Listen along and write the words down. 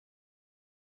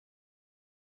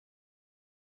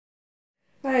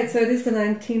Right, so it is the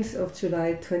 19th of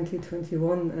July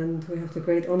 2021 and we have the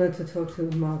great honour to talk to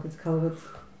Margaret Calvert,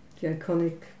 the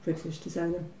iconic British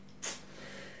designer.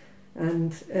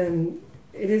 And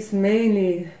it is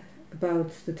mainly about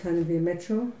the Tyne and Wear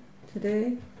Metro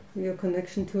today, your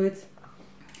connection to it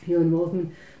here in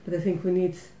Malton, but I think we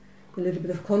need a little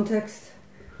bit of context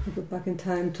to go back in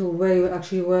time to where you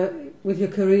actually were with your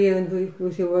career and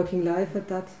with your working life at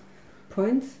that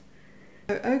point.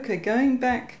 Okay, going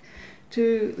back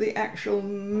to the actual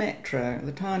metro,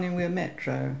 the Tyne and Wear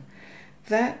Metro,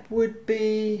 that would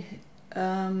be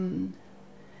in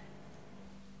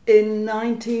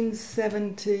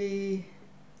 1970,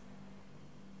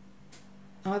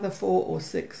 either 4 or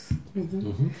 6.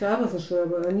 So I wasn't sure,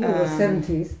 but I knew it was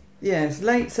 70s. Yes,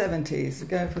 late 70s,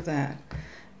 go for that.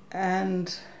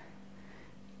 And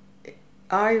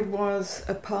I was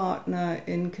a partner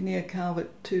in Kinneir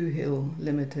Calvert-Metro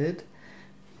Limited.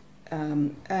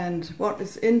 And what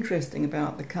is interesting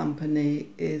about the company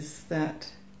is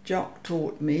that Jock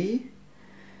taught me.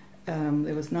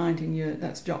 There was 19 years,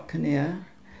 that's Jock Kinneir,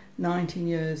 19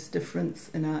 years difference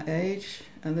in our age,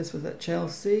 and this was at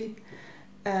Chelsea.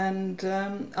 And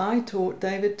I taught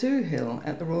David Toohill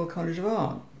at the Royal College of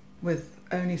Art with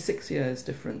only 6 years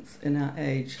difference in our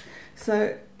age.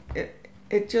 So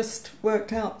it just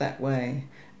worked out that way.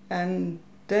 And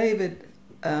David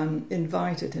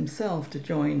invited himself to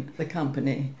join the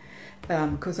company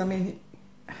because I mean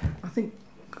I think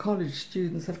college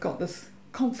students have got this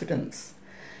confidence,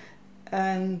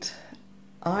 and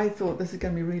I thought this is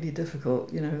going to be really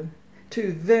difficult, you know,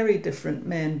 two very different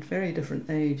men, very different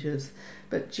ages,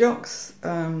 but Jock's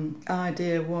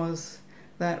idea was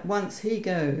that once he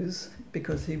goes,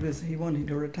 because he wanted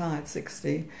to retire at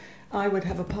 60, I would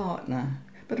have a partner.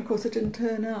 But of course it didn't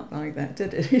turn out like that,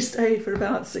 did it? He stayed for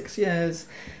about 6 years,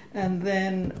 and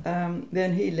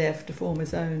then he left to form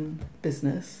his own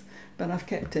business. But I've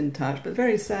kept in touch. But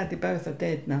very sadly, both are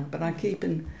dead now. But I keep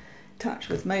in touch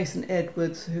with Mason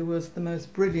Edwards, who was the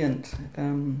most brilliant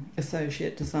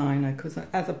associate designer, because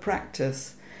as a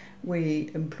practice,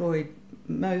 we employed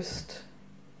most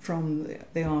from the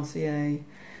RCA,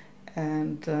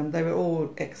 and they were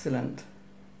all excellent.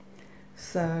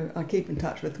 So I keep in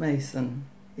touch with Mason.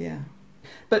 Yeah.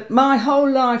 But my whole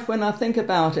life, when I think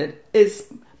about it, is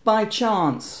by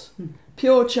chance,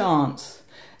 pure chance.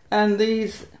 And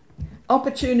these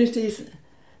opportunities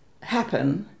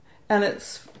happen, and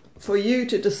it's for you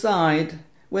to decide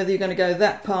whether you're going to go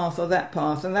that path or that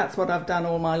path, and that's what I've done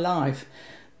all my life.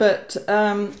 But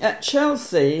at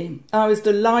Chelsea, I was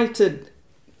delighted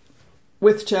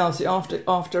with Chelsea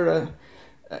after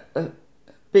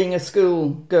being a school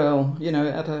girl, you know,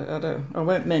 I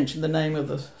won't mention the name of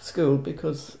the school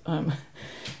because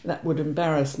that would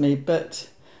embarrass me, but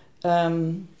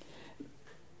the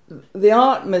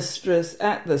art mistress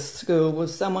at this school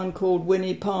was someone called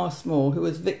Winnie Passmore, who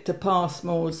was Victor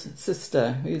Passmore's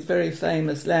sister, who's a very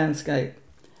famous landscape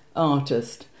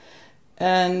artist.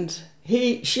 And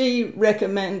she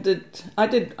recommended,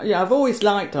 I've always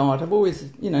liked art, I've always,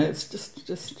 you know, it's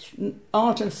just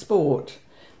art and sport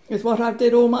is what I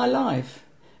did all my life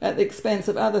at the expense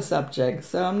of other subjects.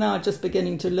 So I'm now just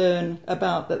beginning to learn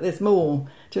about that there's more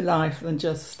to life than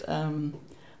just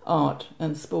art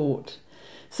and sport.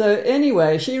 So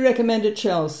anyway, she recommended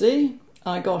Chelsea.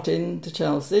 I got into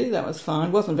Chelsea, that was fine,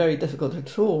 it wasn't very difficult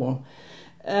at all.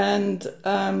 And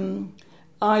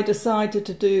I decided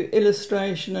to do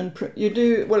illustration and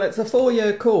it's a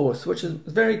 4-year course, which is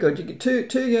very good. You get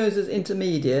two years as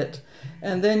intermediate,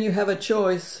 and then you have a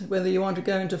choice whether you want to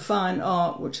go into fine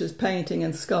art, which is painting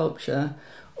and sculpture,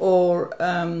 or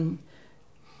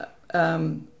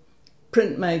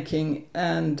printmaking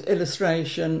and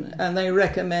illustration. And they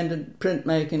recommended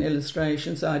printmaking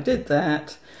illustration, so I did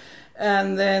that.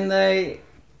 And then they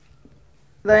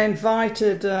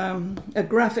invited a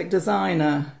graphic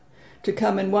designer to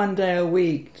come in 1 day a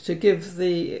week to give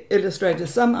the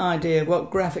illustrators some idea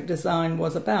what graphic design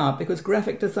was about, because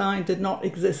graphic design did not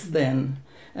exist then,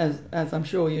 as I'm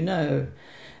sure you know.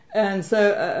 And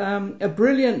so a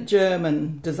brilliant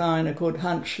German designer called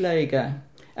Hans Schläger,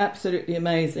 absolutely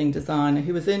amazing designer,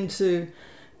 he was into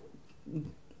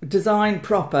design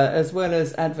proper as well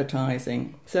as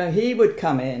advertising. So he would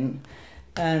come in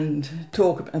and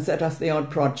talk and set us the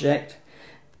odd project.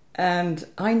 And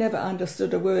I never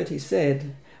understood a word he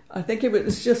said. I think it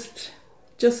was just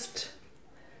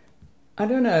I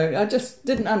don't know, I just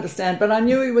didn't understand, but I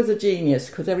knew he was a genius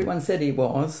because everyone said he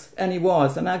was, and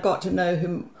I got to know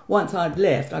him. Once I'd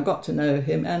left, I got to know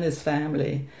him and his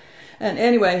family. And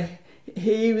anyway,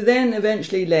 he then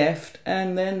eventually left,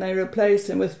 and then they replaced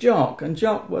him with Jock, and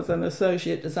Jock was an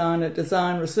associate designer,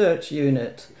 design research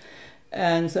unit.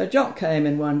 And so Jock came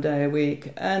in one day a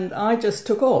week, and I just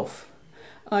took off.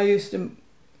 I used to,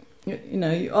 you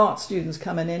know, art students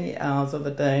come in any hours of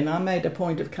the day, and I made a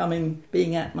point of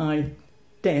being at my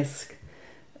desk.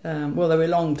 Well, there were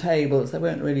long tables, they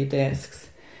weren't really desks,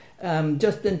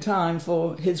 just in time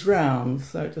for his rounds,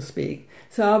 so to speak.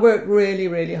 So I worked really,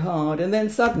 really hard, and then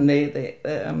suddenly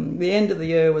the end of the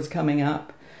year was coming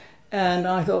up, and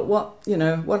I thought, what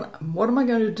am I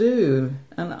going to do?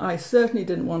 And I certainly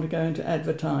didn't want to go into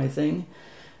advertising,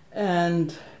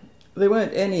 and there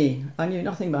weren't any. I knew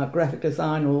nothing about graphic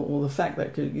design or the fact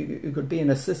that you could be an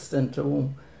assistant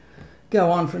or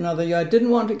go on for another year. I didn't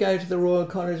want to go to the Royal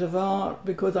College of Art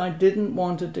because I didn't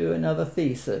want to do another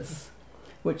thesis,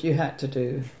 which you had to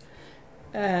do.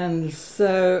 And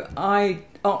so I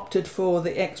opted for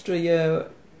the extra year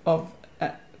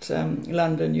at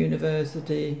London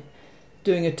University,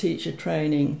 doing a teacher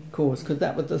training course, because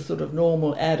that was the sort of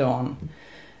normal add-on.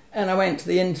 And I went to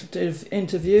the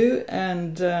interview,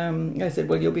 and they said,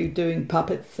 well, you'll be doing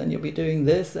puppets, and you'll be doing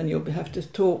this, and you'll have to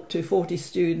talk to 40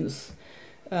 students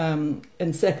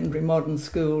in secondary modern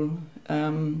school.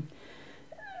 And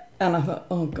I thought,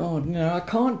 oh God, no, I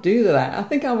can't do that. I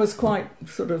think I was quite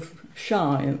sort of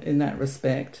shy in that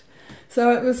respect.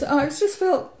 So I just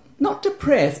felt not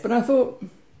depressed, but I thought,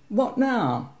 what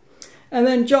now? And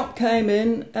then Jock came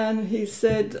in and he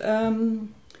said,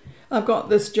 I've got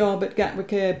this job at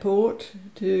Gatwick Airport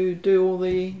to do all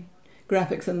the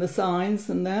graphics and the signs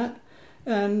and that,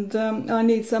 and I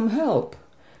need some help.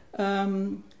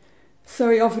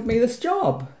 So he offered me this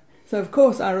job. So of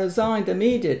course I resigned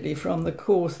immediately from the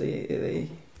course, the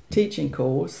teaching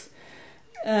course,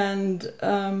 and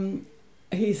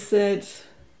he said,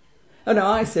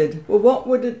 I said, well, what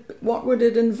would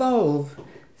it involve?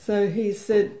 So he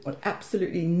said, well,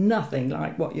 absolutely nothing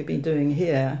like what you've been doing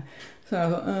here. So I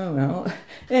thought, oh well.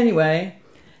 Anyway,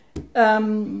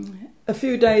 a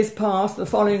few days passed, the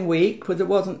following week, because it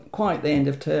wasn't quite the end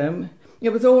of term,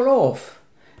 it was all off.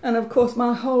 And of course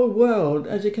my whole world,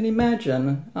 as you can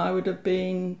imagine, I would have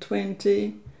been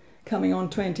 20, coming on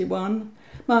 21,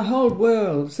 my whole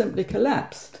world simply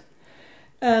collapsed.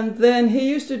 And then he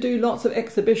used to do lots of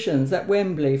exhibitions at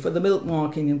Wembley for the Milk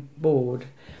Marking Board.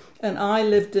 And I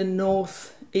lived in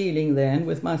North Ealing then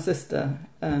with my sister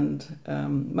and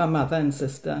my mother and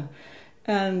sister.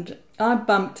 And I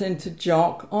bumped into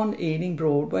Jock on Ealing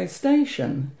Broadway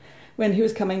Station when he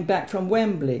was coming back from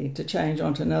Wembley to change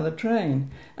onto another train.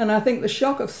 And I think the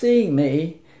shock of seeing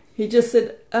me, he just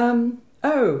said,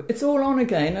 oh, it's all on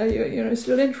again. Are you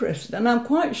still interested? And I'm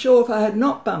quite sure if I had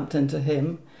not bumped into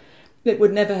him, it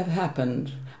would never have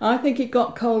happened. I think he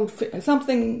got cold feet.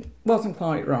 Something wasn't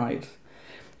quite right.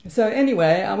 So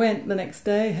anyway, I went the next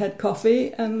day, had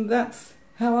coffee, and that's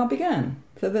how I began.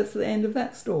 So that's the end of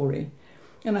that story.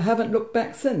 And I haven't looked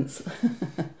back since.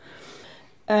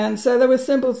 And so there were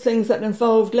simple things that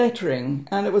involved lettering,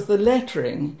 and it was the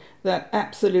lettering that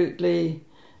absolutely,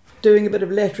 doing a bit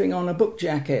of lettering on a book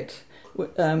jacket,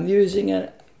 using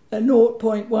a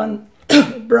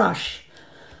 0.1 brush,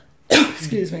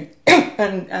 excuse me,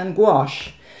 and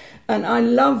gouache. And I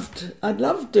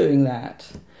loved doing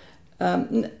that.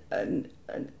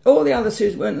 All the other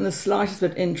students weren't in the slightest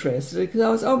bit interested because I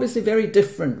was obviously very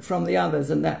different from the others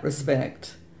in that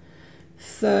respect.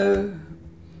 So,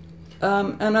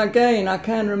 and again, I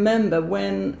can remember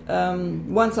when,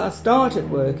 once I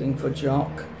started working for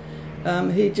Jock,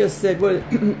 he just said, well,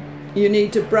 you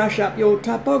need to brush up your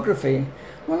typography.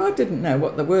 Well, I didn't know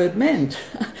what the word meant.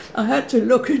 I had to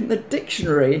look in the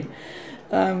dictionary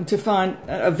to find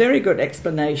a very good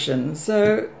explanation.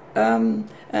 So,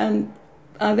 and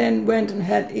I then went and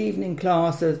had evening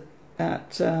classes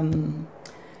at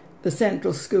the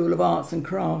Central School of Arts and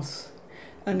Crafts.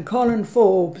 And Colin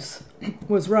Forbes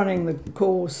was running the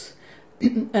course,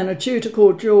 and a tutor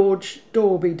called George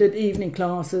Dorby did evening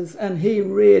classes, and he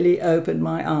really opened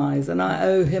my eyes, and I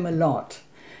owe him a lot.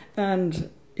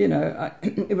 And, you know,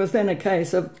 it was then a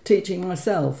case of teaching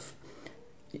myself.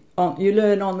 You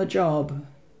learn on the job.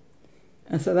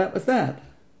 And so that was that.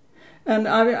 And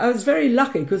I was very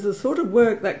lucky because the sort of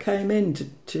work that came into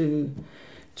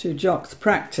to Jock's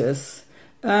practice,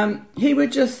 he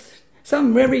would just,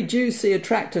 some very juicy,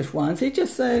 attractive ones, he'd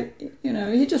just say, you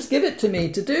know, he'd just give it to me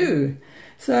to do.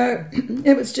 So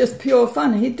it was just pure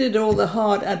fun. He did all the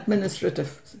hard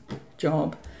administrative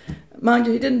job. Mind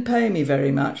you, he didn't pay me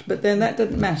very much, but then that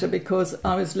didn't matter because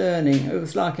I was learning. It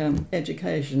was like an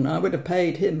education. I would have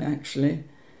paid him, actually.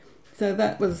 So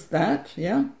that was that,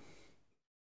 yeah.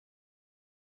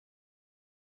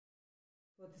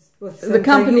 The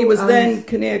company was then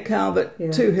Kinneir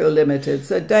Calvert-Metro Limited.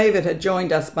 So David had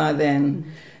joined us by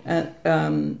then, and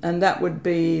that would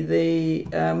be the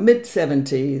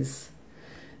mid-70s.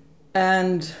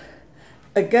 And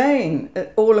again,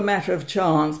 all a matter of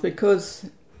chance,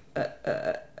 because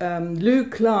Lou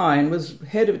Klein was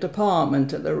head of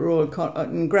department at the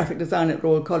in graphic design at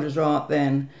Royal College of Art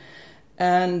then,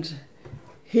 and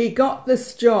he got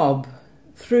this job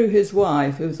through his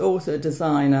wife, who was also a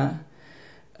designer,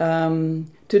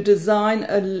 to design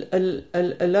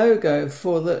a logo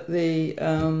for the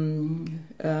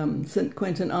St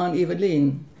Quentin en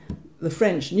Yvelines, the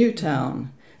French New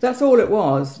Town. That's all it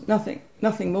was,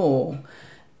 nothing more.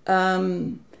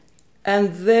 And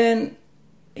then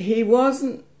he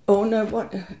wasn't. Oh no!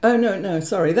 What? Oh no!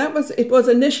 Sorry. It was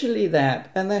initially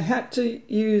that, and they had to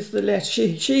use the letter.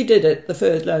 She did it. The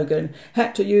first logo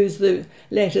had to use the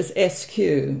letters SQ,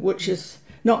 which is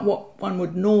not what one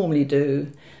would normally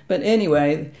do. But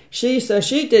anyway, she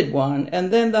did one,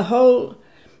 and then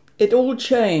it all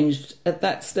changed at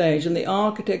that stage, and the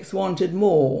architects wanted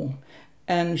more,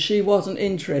 and she wasn't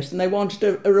interested, and they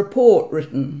wanted a report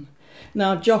written.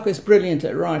 Now, Jock is brilliant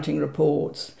at writing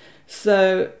reports,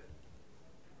 so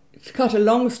to cut a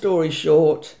long story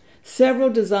short, several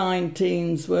design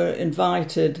teams were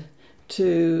invited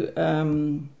to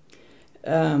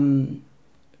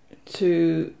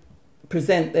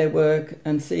present their work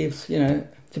and see if,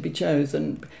 to be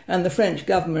chosen. And the French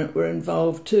government were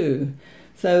involved too.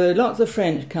 So there were lots of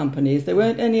French companies. There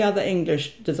weren't any other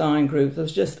English design groups. It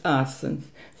was just us. And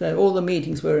so all the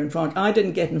meetings were in France. I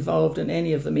didn't get involved in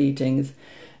any of the meetings.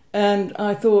 And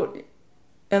I thought,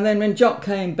 and then when Jock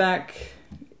came back,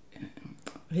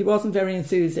 he wasn't very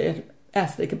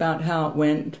enthusiastic about how it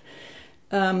went.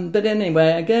 But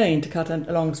anyway, again, to cut a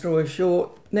long story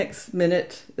short, next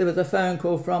minute there was a phone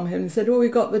call from him. He said, "Oh, we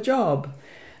got the job."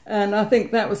 And I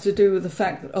think that was to do with the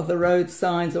fact of the road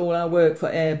signs, all our work for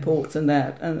airports and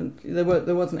that. And there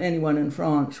wasn't anyone in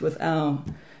France with our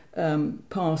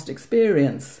past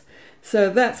experience. So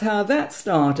that's how that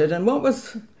started. And what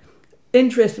was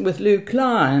interesting with Lou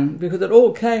Klein, because it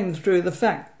all came through the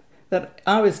fact that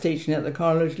I was teaching at the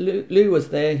college, Lou was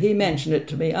there, he mentioned it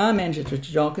to me, I mentioned it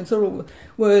to Jock, and sort of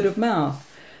word of mouth.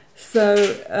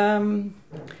 So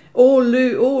all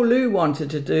Lou wanted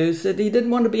to do, said he didn't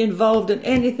want to be involved in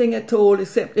anything at all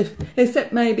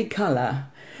except maybe colour.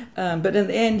 But in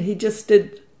the end he just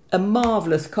did a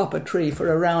marvellous copper tree for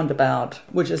a roundabout,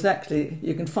 which is actually,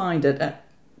 you can find it at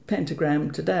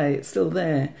Pentagram today, it's still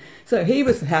there. So he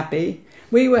was happy,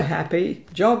 we were happy,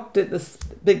 Jock did this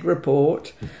big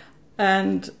report,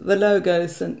 and the logo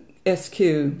SQ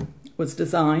was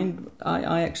designed.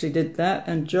 I actually did that,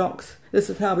 and Jock's, this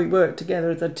is how we worked together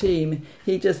as a team.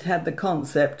 He just had the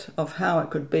concept of how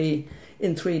it could be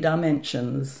in 3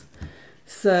 dimensions.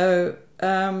 So,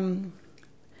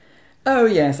 oh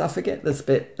yes, I forget this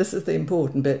bit. This is the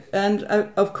important bit. And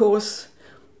of course,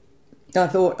 I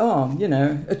thought,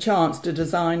 a chance to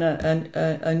design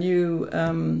a new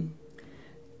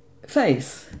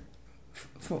face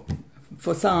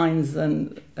for signs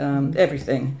and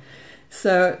everything.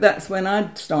 So that's when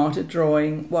I started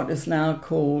drawing what is now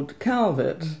called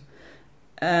Calvert.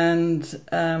 And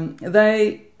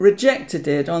they rejected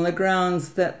it on the grounds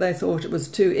that they thought it was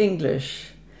too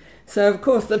English. So, of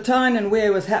course, the Tyne and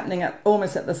Wear was happening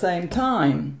almost at the same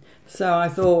time. So I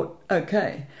thought,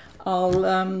 OK, I'll,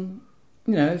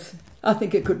 I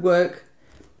think it could work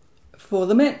for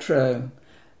the Metro.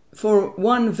 For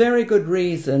one very good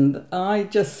reason, I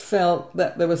just felt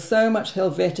that there was so much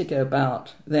Helvetica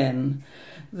about then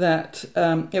that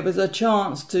it was a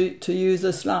chance to use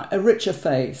a richer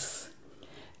face.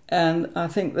 And I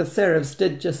think the serifs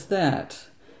did just that.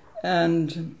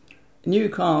 And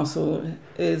Newcastle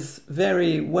is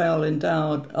very well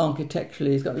endowed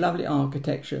architecturally. It's got lovely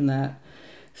architecture in that.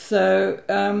 So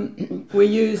we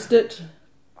used it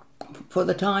for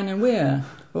the Tyne and Wear,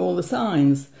 for all the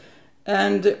signs.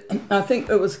 And I think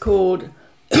it was called,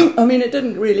 it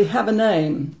didn't really have a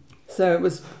name, so it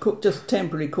was just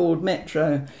temporarily called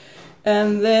Metro.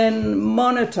 And then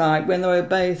Monotype, when they were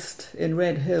based in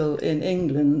Red Hill in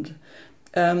England,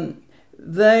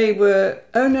 they were,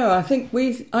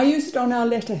 I used it on our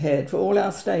letterhead for all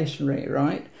our stationery,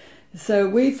 right? So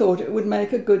we thought it would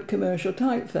make a good commercial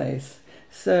typeface.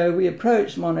 So we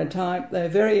approached Monotype, they were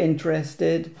very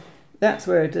interested. That's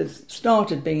where it has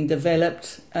started being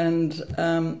developed, and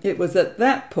it was at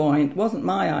that point, wasn't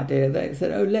my idea, they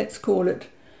said, let's call it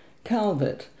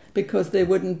Calvert, because there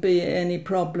wouldn't be any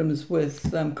problems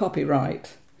with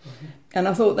copyright. Mm-hmm. And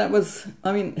I thought that was,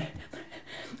 I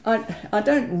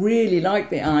don't really like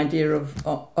the idea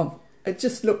of it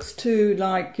just looks too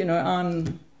like,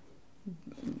 I'm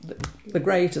the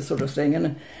greater sort of thing.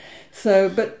 And so,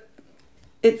 but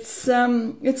it's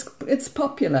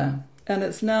popular, and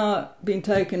it's now been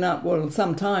taken up, well,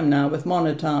 some time now, with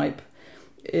monotype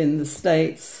in the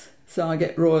States, so I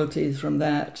get royalties from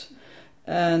that.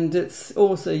 And it's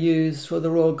also used for the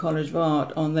Royal College of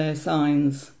Art on their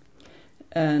signs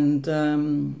and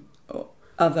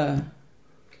other...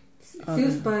 It's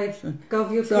used by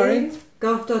Gov.uk. Sorry?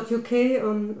 Gov.uk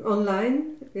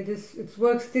online. It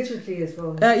works digitally as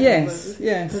well. Yes.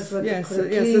 It's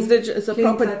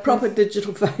a proper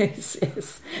digital face.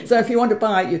 Yes. So if you want to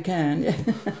buy it, you can. Yeah.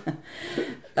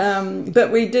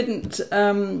 But we didn't.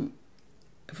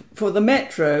 For the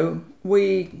Metro,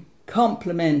 we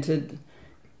complemented.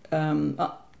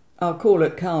 I'll call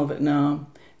it Calvert now,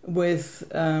 with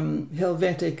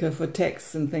Helvetica for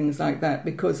texts and things like that,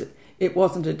 because it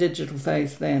wasn't a digital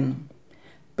face then.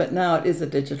 But now it is a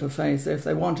digital face, so if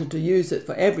they wanted to use it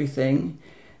for everything,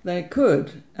 they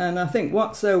could. And I think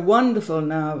what's so wonderful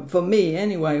now, for me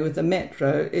anyway, with the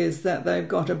Metro, is that they've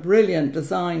got a brilliant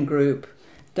design group,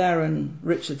 Darren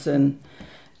Richardson,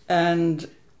 and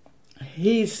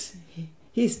he's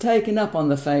taken up on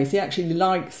the face. He actually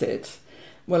likes it.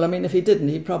 Well, I mean, if he didn't,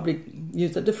 he'd probably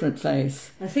use a different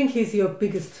face. I think he's your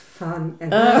biggest fan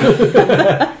ever.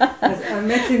 I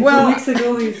met him 2 weeks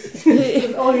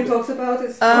ago. All he talks about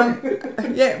is...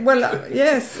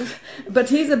 yes. But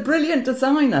he's a brilliant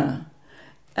designer.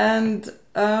 And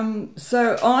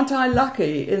so aren't I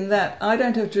lucky in that I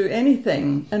don't have to do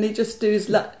anything, and he just does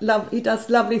he does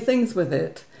lovely things with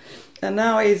it. And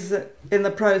now he's in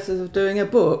the process of doing a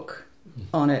book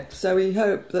on it. So we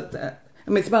hope that... I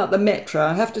mean, it's about the Metro.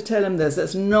 I have to tell him this.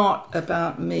 It's not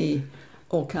about me.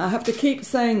 I have to keep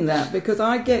saying that, because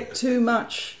I get too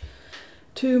much.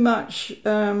 I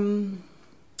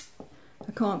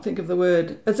can't think of the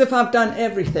word. As if I've done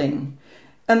everything,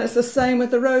 and it's the same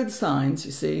with the road signs.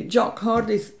 You see, Jock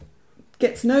hardly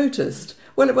gets noticed.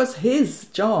 Well, it was his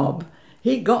job.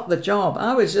 He got the job.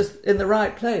 I was just in the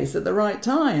right place at the right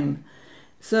time.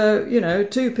 So, you know,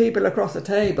 two people across a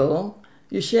table.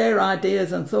 You share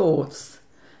ideas and thoughts,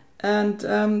 and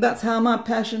that's how my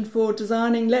passion for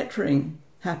designing lettering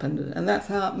happened, and that's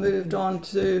how it moved on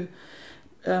to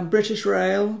British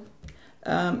Rail,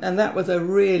 and that was a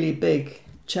really big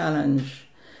challenge.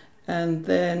 And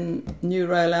then New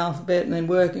Rail Alphabet, and then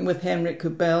working with Henrik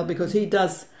Kubel, because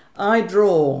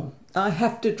I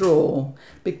have to draw,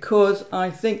 because I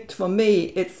think for me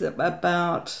it's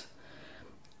about...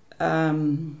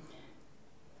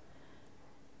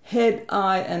 head,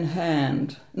 eye and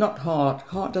hand, not heart.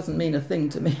 Heart doesn't mean a thing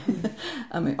to me.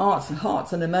 I mean,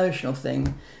 heart's an emotional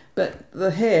thing. But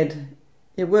the head,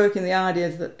 you're working the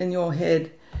ideas that in your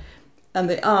head, and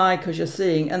the eye because you're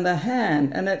seeing, and the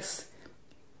hand. And it's,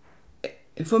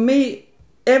 for me,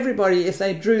 everybody, if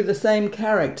they drew the same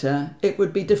character, it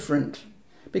would be different,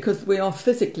 because we are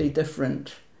physically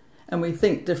different and we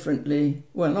think differently.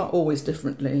 Well, not always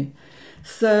differently.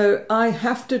 So I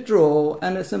have to draw,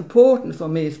 and it's important for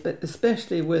me,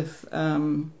 especially with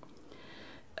Rail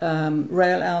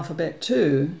Alphabet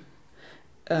 2,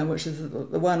 which is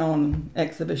the one on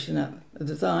exhibition at the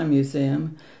Design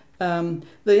Museum.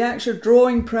 The actual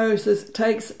drawing process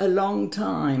takes a long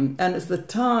time, and it's the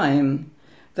time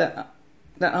that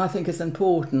I think is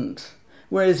important.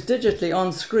 Whereas digitally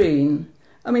on screen,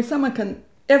 I mean,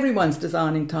 everyone's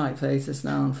designing typefaces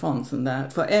now and fonts and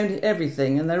that for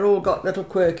everything, and they're all got little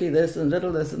quirky this and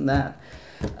little this and that.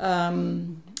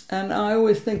 And I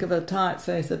always think of a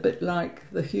typeface a bit like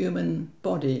the human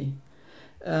body.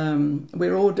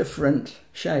 We're all different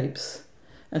shapes,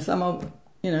 and some are,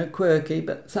 you know, quirky,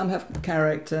 but some have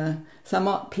character. Some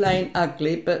are plain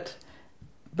ugly, but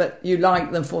you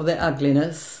like them for their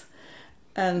ugliness,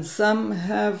 and some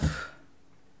have.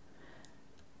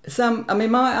 I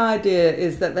mean, my idea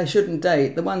is that they shouldn't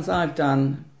date. The ones I've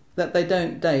done, that they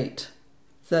don't date.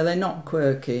 So they're not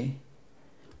quirky.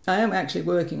 I am actually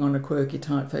working on a quirky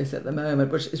typeface at the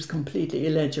moment, which is completely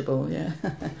illegible, yeah.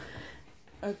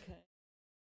 Okay.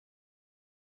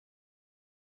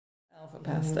 Alpha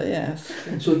pasta, yes.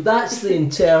 So that's the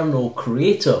internal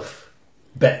creative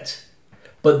bit.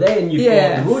 But then you've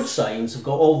got the road signs, have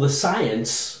got all the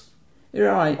science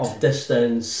of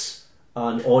distance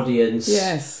and audience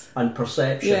and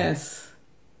perception. Yes.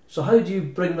 So how do you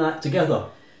bring that together?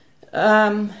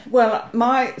 Well,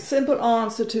 my simple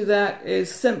answer to that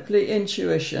is simply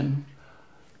intuition.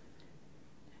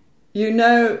 You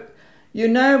know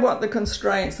what the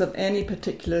constraints of any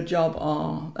particular job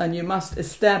are, and you must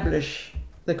establish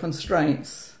the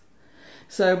constraints.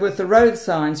 So with the road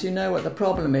signs, you know what the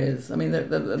problem is. I mean,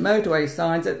 the motorway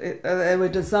signs, they were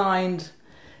designed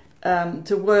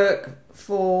to work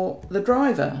for the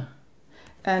driver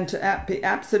and to be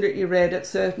absolutely read at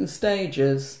certain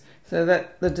stages so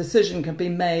that the decision can be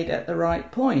made at the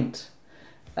right point.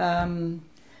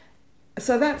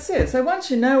 So that's it. So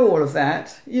once you know all of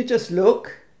that, you just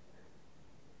look,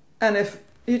 and if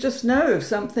you just know if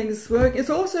something's working. It's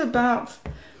also about,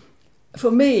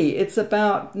 for me, it's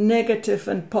about negative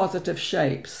and positive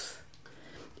shapes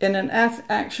in an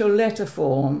actual letter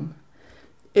form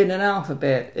in an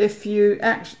alphabet. If you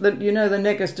you know, the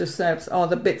negative shapes are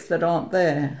the bits that aren't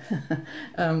there.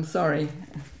 Sorry,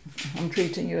 I'm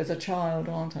treating you as a child,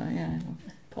 aren't I? Yeah.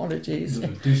 Apologies.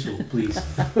 Do so, please.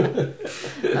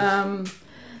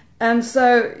 And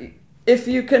so if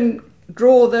you can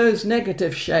draw those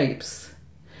negative shapes,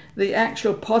 the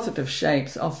actual positive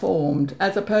shapes are formed,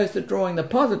 as opposed to drawing the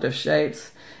positive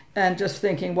shapes and just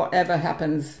thinking whatever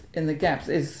happens in the gaps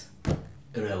is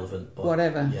irrelevant. But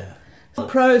whatever. Yeah. The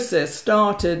process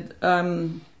started,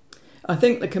 I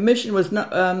think the commission was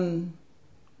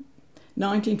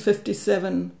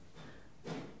 1957,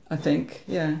 I think,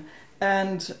 yeah.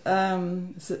 And so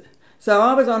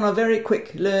I was on a very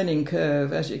quick learning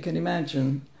curve, as you can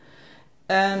imagine.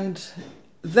 And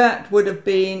that would have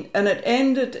been, and it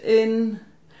ended in,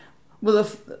 well,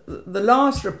 the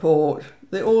last report,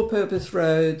 the all-purpose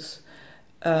roads,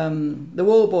 the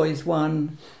Warboys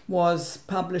one, was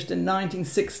published in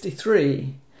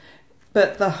 1963.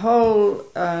 But the whole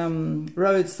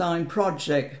road sign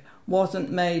project wasn't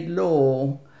made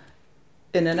law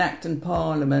in an act in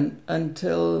Parliament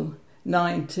until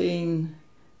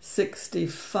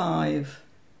 1965,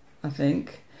 I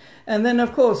think. And then,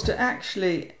 of course, to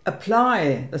actually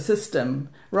apply the system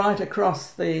right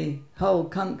across the whole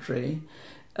country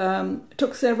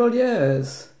took several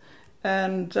years,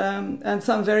 and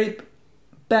some very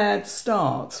bad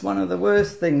starts. One of the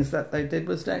worst things that they did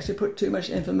was to actually put too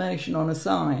much information on a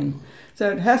sign.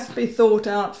 So it has to be thought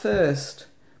out first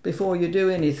before you do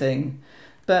anything.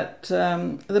 But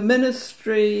the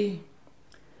Ministry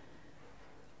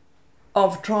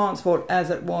of Transport, as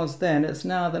it was then, it's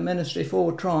now the Ministry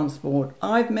for Transport.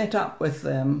 I've met up with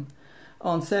them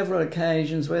on several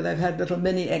occasions where they've had little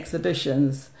mini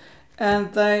exhibitions,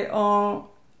 and they are,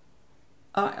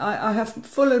 I have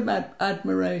full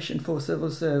admiration for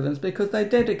civil servants, because they're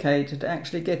dedicated to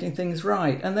actually getting things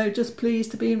right, and they're just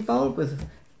pleased to be involved with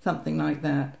something like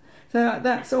that. So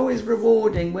that's always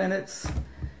rewarding when it's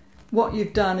what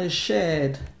you've done is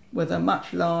shared with a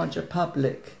much larger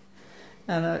public.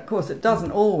 And of course it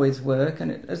doesn't always work,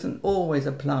 and it isn't always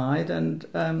applied, and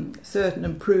certain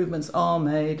improvements are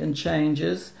made and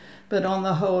changes, but on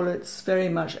the whole it's very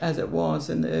much as it was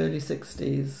in the early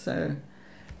 60s. So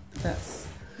that's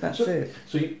it.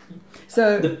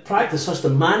 So the practice has to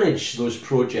manage those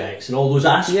projects and all those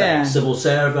aspects, yeah. Civil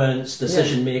servants,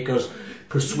 decision makers,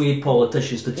 persuade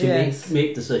politicians to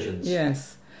make decisions.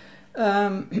 Yes.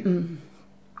 Well,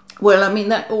 I mean,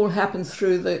 that all happens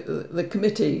through the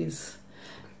committees.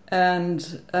 And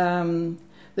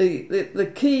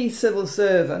the key civil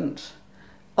servant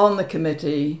on the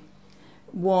committee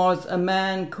was a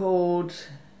man called,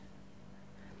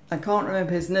 I can't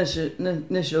remember his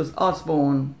initials,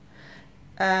 Osborne.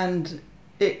 And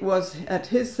it was at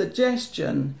his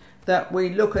suggestion that we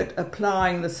look at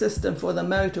applying the system for the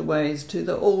motorways to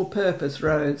the all-purpose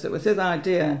roads. It was his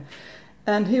idea.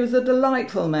 And he was a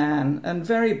delightful man and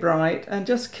very bright and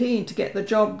just keen to get the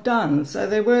job done. So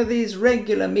there were these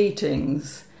regular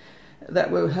meetings that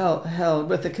were held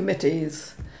with the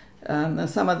committees, and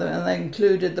some of them, and they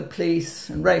included the police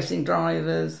and racing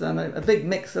drivers and a big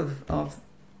mix of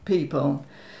people.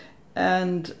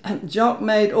 And Jock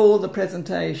made all the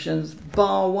presentations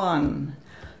bar one.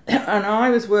 And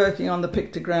I was working on the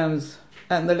pictograms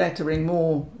and the lettering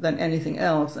more than anything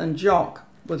else, and Jock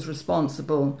was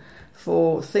responsible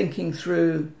for thinking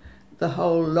through the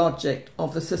whole logic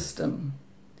of the system.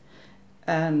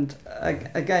 And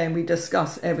again, we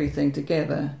discuss everything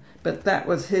together, but that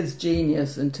was his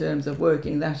genius in terms of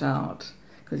working that out,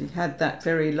 because he had that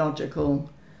very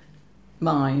logical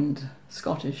mind,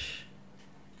 Scottish.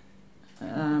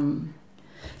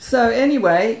 So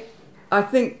anyway, I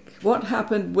think what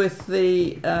happened with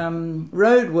the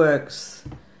roadworks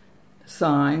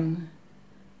sign,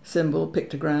 symbol,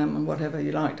 pictogram, and whatever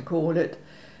you like to call it,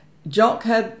 Jock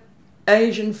had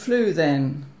Asian flu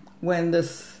then, when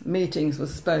this meetings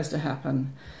was supposed to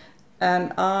happen.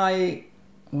 And I,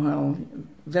 well,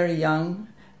 very young,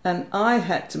 and I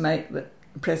had to make the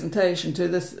presentation to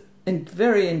this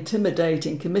very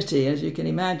intimidating committee, as you can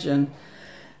imagine.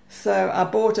 So I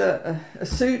bought a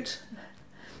suit.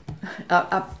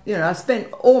 I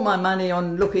spent all my money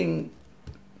on looking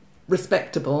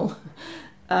respectable,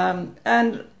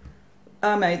 and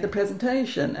I made the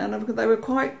presentation, and they were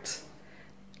quite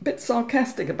a bit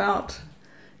sarcastic about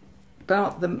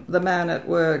the man at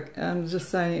work, and just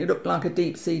saying he looked like a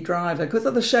deep sea driver because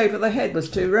of the shape of the head was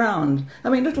too round. I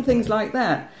mean, little things like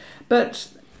that. But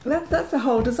that's the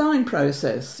whole design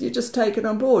process. You just take it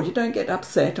on board. You don't get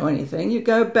upset or anything. You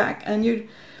go back and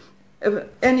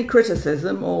any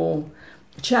criticism or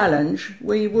challenge,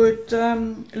 we would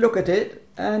look at it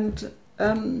and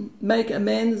make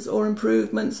amends or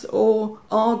improvements or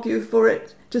argue for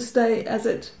it to stay as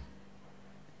it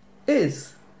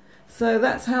is. So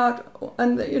that's how it,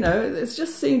 and it's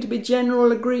just seemed to be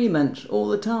general agreement all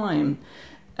the time.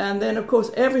 And then, of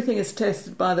course, everything is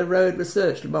tested by the Road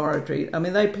Research Laboratory. I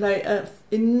mean, they play an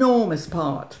enormous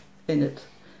part in it.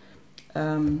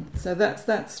 So that's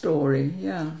that story,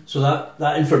 yeah. So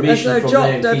that information from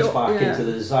them feeds back into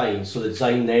the design. So the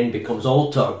design then becomes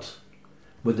altered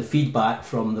with the feedback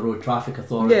from the Road Traffic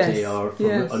Authority or from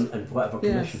and whatever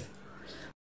commission. Yes.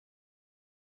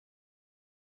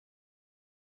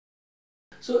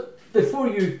 So before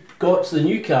you got to the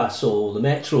Newcastle, the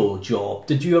Metro job,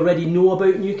 did you already know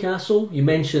about Newcastle? You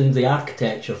mentioned the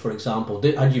architecture, for example.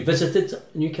 Had you visited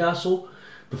Newcastle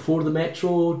before the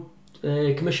Metro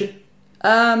commission?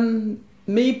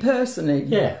 Me personally?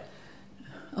 Yeah.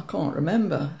 I can't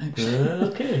remember, actually.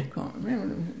 Okay. Can't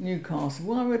remember Newcastle.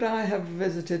 Why would I have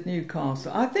visited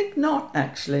Newcastle? I think not,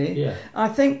 actually. Yeah. I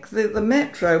think the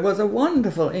Metro was a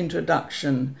wonderful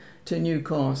introduction to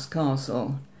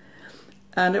Newcastle.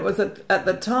 And it was at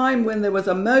the time when there was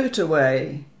a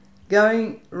motorway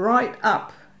going right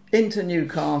up into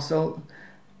Newcastle.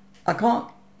 I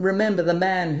can't remember the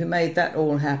man who made that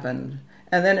all happen.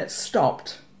 And then it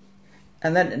stopped.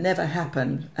 And then it never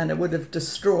happened. And it would have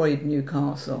destroyed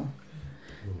Newcastle.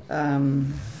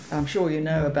 I'm sure you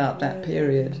know about that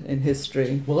period in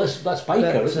history. Well, that's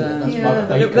Biker, isn't it?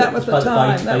 That was the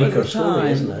time. That was the time.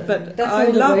 Isn't it? But that's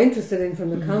what they were interested in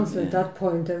from the council at that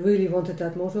point. They really wanted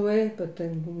that motorway, but they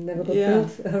never got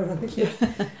built.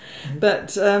 But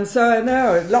so I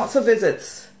know lots of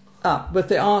visits up with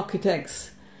the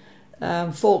architects,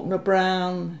 Faulkner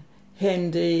Brown,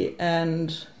 Hendy,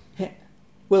 and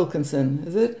Wilkinson.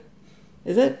 Is it?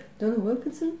 Don't know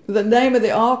Wilkinson? The name of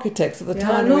the architects of the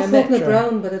Tyne and Wear Metro. I know Faulkner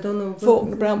Brown, but I don't know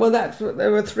Faulkner Brown. Well,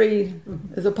 there were three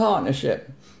as a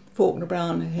partnership: Faulkner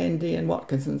Brown, Hendy, and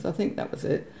Watkinson's. I think that was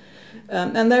it.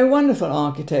 And they were wonderful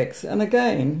architects. And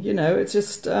again, it's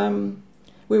just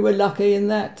we were lucky in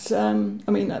that. I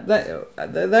mean,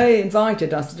 they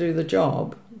invited us to do the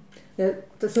job. Yeah.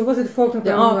 So was it Faulkner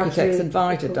Brown? The architects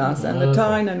invited us, and the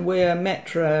Tyne and Wear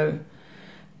Metro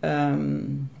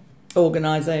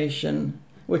organisation,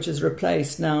 which is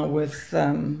replaced now with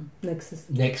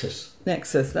Nexus.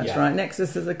 That's right.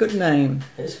 Nexus is a good name.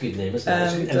 It's a good name,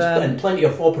 isn't it? And plenty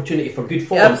of opportunity for good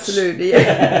fonts. Absolutely,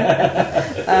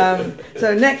 yeah.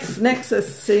 So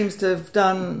Nexus seems to have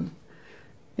done,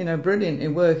 brilliant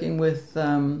in working with.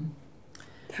 Darren.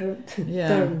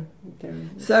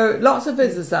 So lots of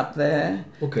visitors up there.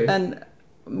 Okay. And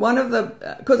one of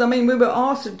because we were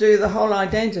asked to do the whole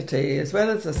identity as well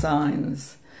as the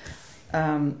signs.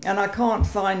 And I can't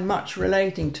find much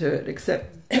relating to it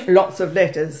except lots of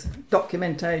letters,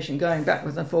 documentation going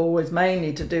backwards and forwards,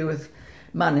 mainly to do with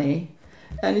money.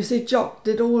 And you see, Jock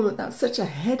did all of that. Such a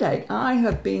headache. I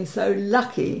have been so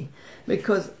lucky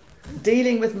because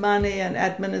dealing with money and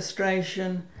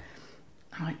administration,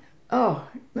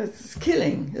 it's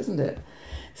killing, isn't it?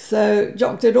 So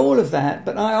Jock did all of that,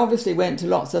 but I obviously went to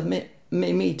lots of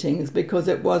meetings because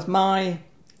it was my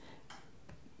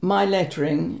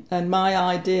lettering and my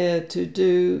idea to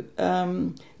do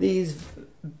these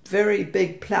very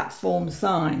big platform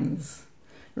signs,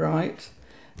 right?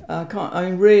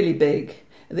 Really big.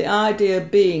 The idea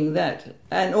being that,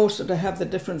 and also to have the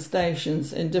different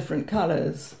stations in different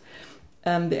colours.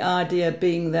 The idea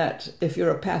being that if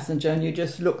you're a passenger and you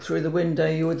just look through the window,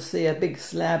 you would see a big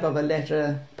slab of a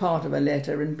letter, part of a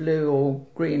letter in blue or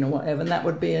green or whatever, and that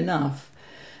would be enough.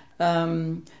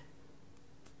 And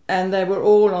they were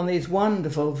all on these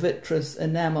wonderful vitreous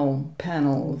enamel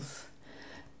panels.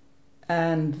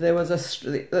 And there was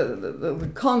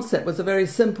the concept was a very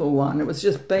simple one. It was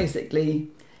just basically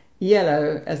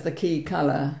yellow as the key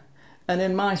colour. And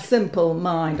in my simple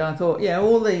mind, I thought,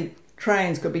 all the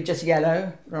trains could be just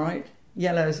yellow, right?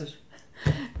 Yellows.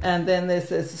 And then there's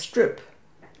this strip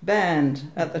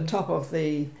band at the top of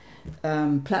the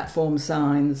platform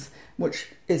signs, which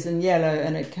is in yellow,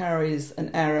 and it carries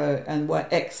an arrow and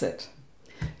exit.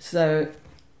 So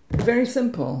very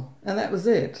simple, and that was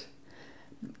it.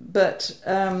 But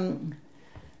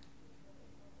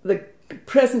the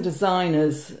present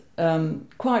designers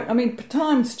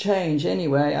times change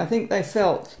anyway. I think they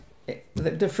felt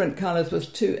the different colours was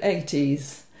 2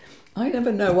 80s. I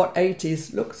never know what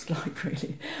 80s looks like,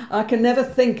 really. I can never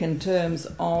think in terms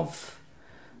of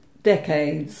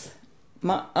decades.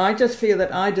 I just feel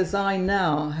that I design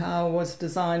now how I was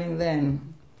designing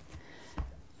then.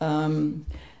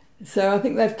 So I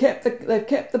think they've kept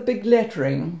the big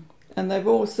lettering, and they've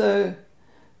also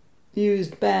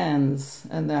used bands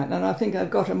and that. And I think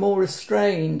I've got a more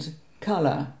restrained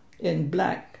colour in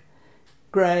black,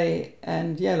 grey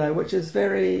and yellow, which is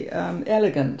very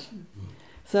elegant.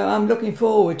 So I'm looking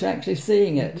forward to actually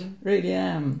seeing it, really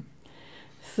am.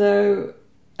 So,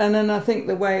 and then I think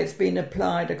the way it's been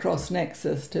applied across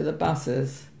Nexus to the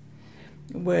buses,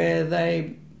 where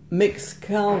they mix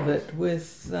Calvert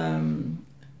with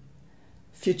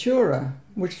Futura,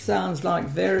 which sounds like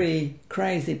very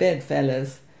crazy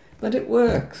bedfellows, but it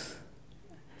works.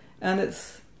 And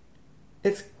it's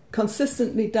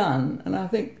consistently done, and I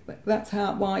think that's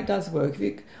why it does work. If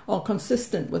you are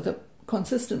consistent with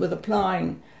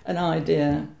applying an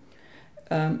idea,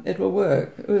 it will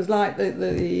work. It was like the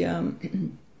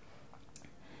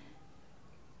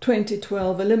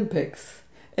 2012 Olympics.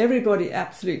 Everybody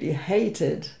absolutely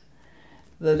hated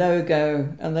the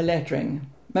logo and the lettering.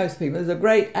 Most people. There's a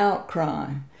great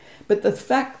outcry. But the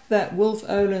fact that Wolf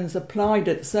Olins applied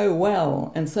it so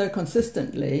well and so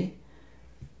consistently,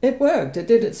 it worked. It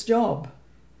did its job.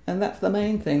 And that's the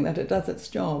main thing, that it does its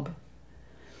job.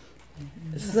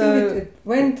 So I think it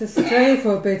went astray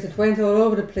for a bit. It went all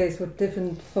over the place with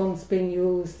different fonts being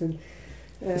used, and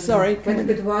went a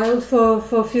bit wild for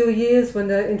a few years when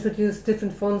they introduced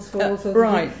different fonts for all sorts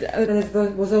right. of things. And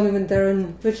it was only when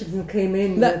Darren Richardson came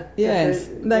in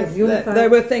they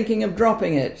were thinking of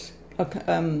dropping it,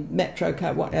 Metro,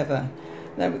 whatever.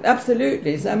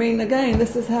 Absolutely. So, I mean, again,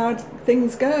 this is how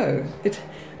things go.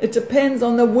 It depends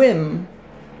on the whim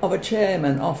of a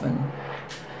chairman often.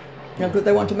 Because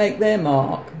they want to make their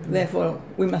mark, therefore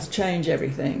we must change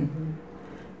everything.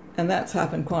 And that's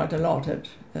happened quite a lot at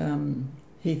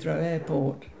Heathrow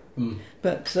Airport.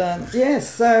 But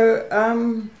yes, so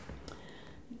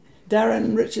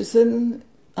Darren Richardson,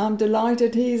 I'm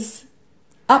delighted he's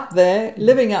up there,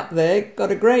 living up there,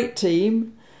 got a great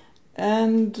team,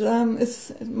 and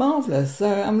it's marvellous.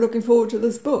 So I'm looking forward to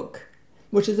this book,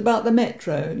 which is about the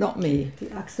Metro, not me.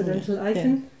 The accidental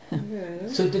icon. Yeah.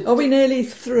 So are we nearly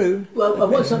through? Well,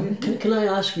 can I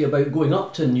ask you about going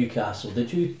up to Newcastle?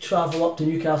 Did you travel up to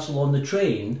Newcastle on the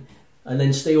train and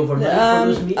then stay overnight for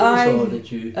those meetings, or did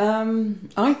you?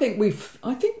 I think we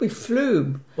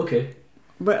flew. Okay.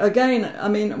 But again, I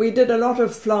mean, we did a lot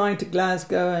of flying to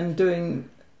Glasgow and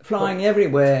flying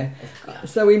everywhere.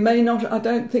 So we may not. I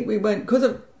don't think we went because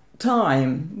of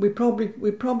time. We probably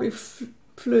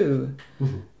flew.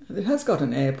 Mm-hmm. It has got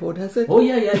an airport, has it? Oh,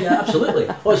 yeah, absolutely.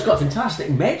 Oh, it's got a fantastic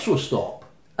metro stop.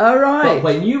 Oh, right. But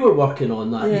when you were working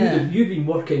on that, you've been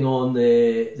working on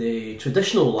the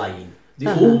traditional line,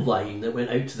 the old line that went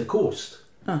out to the coast.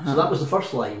 So that was the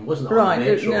first line, wasn't it? Right,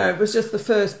 it was just the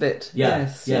first bit. Yeah,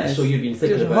 yes. So you've been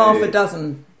thinking about half a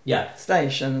dozen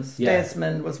stations. Yeah.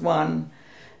 Desmond was one,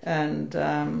 and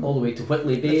all the way to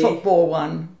Whitley Bay. The football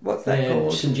one. What's that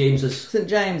called? St James's. St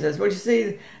James's. Well, you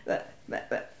see that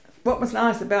what was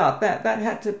nice about that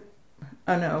had to.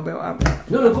 Oh no, I'm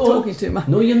talking too much.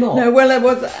 No, you're not. No, well,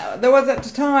 there was at the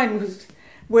time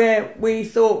where we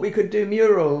thought we could do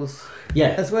murals.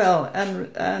 Yeah. As well,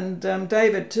 and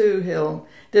David Toohill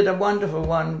did a wonderful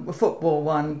one, a football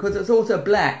one, because it's also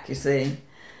black, you see,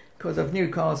 because of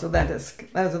Newcastle. Those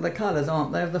are the colours,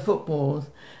 aren't they, of the footballs?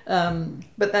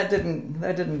 But that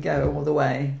didn't go all the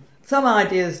way. Some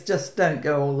ideas just don't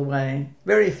go all the way.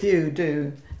 Very few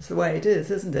do. It's the way it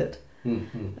is, isn't it?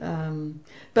 Mm-hmm.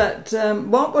 But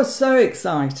what was so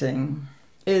exciting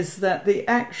is that the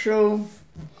actual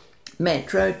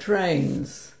metro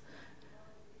trains,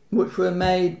 which were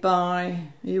made by,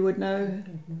 you would know?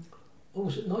 Oh,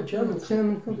 was it not German?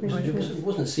 German company. It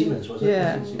wasn't Siemens, was it?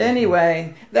 Yeah.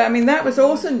 Anyway, I mean, that was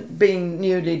also being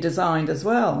newly designed as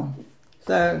well.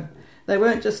 So they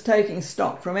weren't just taking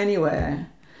stock from anywhere.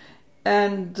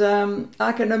 And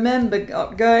I can remember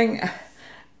going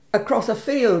across a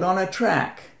field on a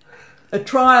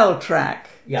trial track,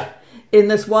 in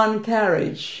this one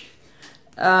carriage.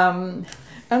 And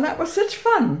that was such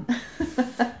fun.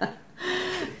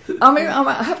 I mean,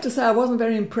 I have to say I wasn't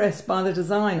very impressed by the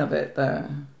design of it, though.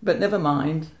 But never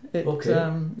mind.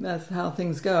 That's how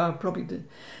things go. I probably did.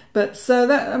 But so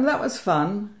that was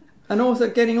fun. And also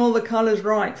getting all the colours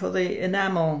right for the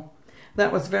enamel.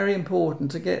 That was very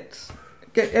important, to get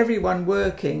everyone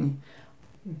working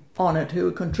on it who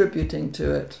were contributing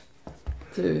to it.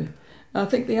 I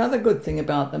think the other good thing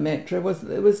about the Metro was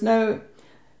there was no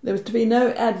There was to be no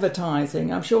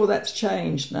advertising. I'm sure that's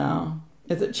changed now.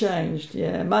 Is it changed?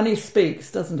 Yeah, money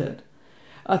speaks, doesn't it?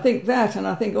 I think that, and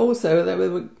I think also that we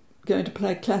were going to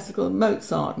play classical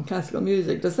Mozart and classical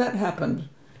music. Does that happen?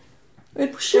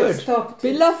 It should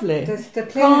be lovely.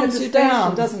 Calms you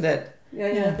down, doesn't it?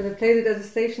 Yeah, but they played it at the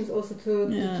stations also to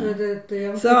the young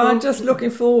people. So I'm just looking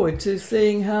forward to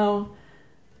seeing how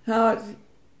it,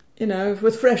 you know,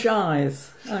 with fresh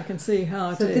eyes, I can see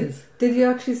how it is. Did you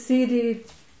actually see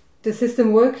the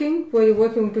system working? Were you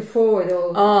working before it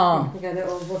all together?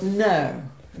 No,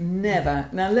 never.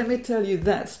 Now let me tell you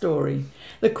that story.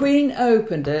 The Queen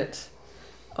opened it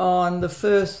on the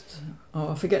 1st,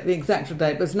 I forget the exact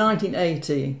date, it was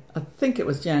 1980. I think it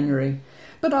was January.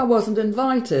 But I wasn't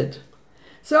invited.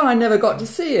 So I never got to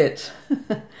see it.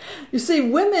 You see,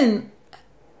 women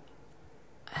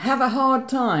have a hard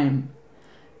time.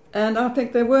 And I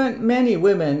think there weren't many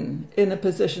women in a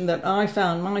position that I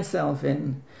found myself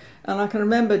in. And I can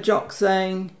remember Jock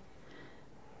saying,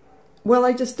 well,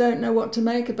 they just don't know what to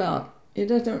make about it.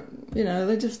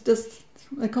 They just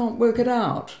they can't work it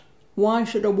out. Why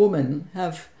should a woman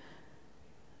have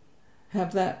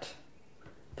that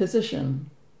position?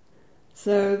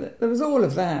 So there was all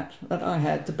of that I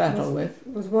had to battle with.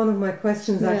 It was one of my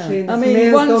questions, actually. I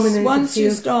mean, once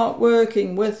you start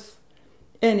working with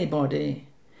anybody,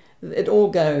 it all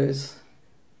goes,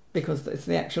 because it's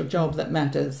the actual job that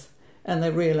matters, and they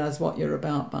realise what you're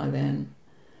about by then.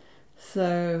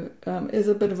 So it's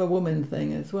a bit of a woman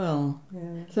thing as well.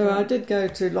 Yeah. So I did go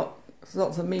to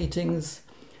lots of meetings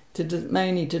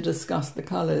mainly to discuss the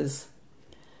colours,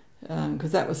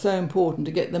 because that was so important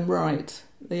to get them right,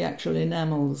 the actual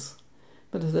enamels.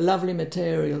 But it's a lovely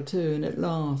material too, and it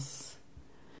lasts.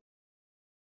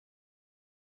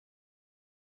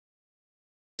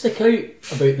 Stick out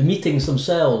about the meetings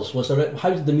themselves.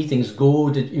 How did the meetings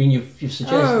go? You've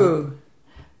suggested? Oh,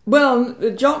 well,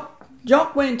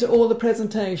 Jock went to all the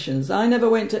presentations. I never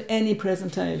went to any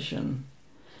presentation.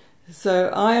 So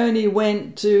I only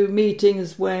went to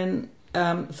meetings when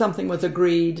something was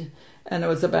agreed and it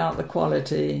was about the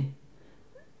quality.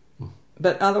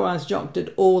 But otherwise, Jock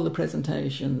did all the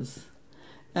presentations,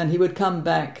 and he would come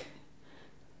back,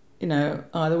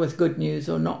 either with good news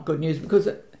or not good news. Because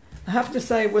I have to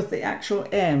say, with the actual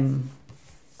M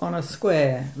on a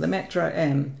square, the Metro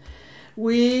M,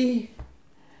 we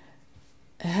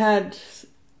had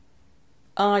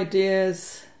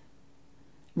ideas.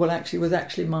 Well, actually, it was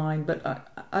actually mine, but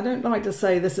I don't like to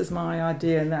say this is my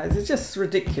idea and that. It's just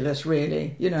ridiculous,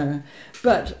 really,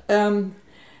 But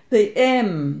the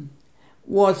M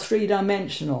was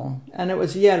three-dimensional, and it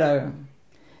was yellow,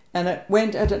 and it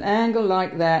went at an angle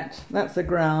like that. That's the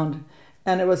ground,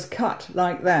 and it was cut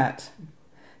like that.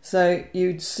 So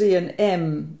you'd see an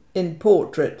M in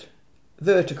portrait,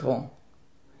 vertical,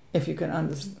 if you can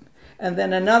understand. And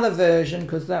then another version,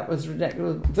 because that was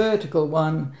ridiculous, vertical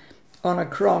one on a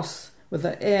cross with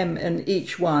an M in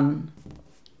each one,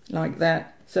 like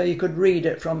that, so you could read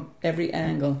it from every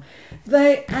angle.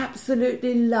 They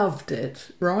absolutely loved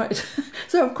it, right?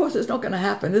 So of course it's not going to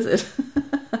happen, is it?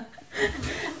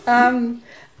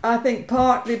 I think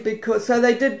partly because, so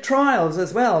they did trials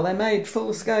as well. They made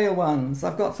full-scale ones.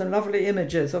 I've got some lovely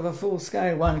images of a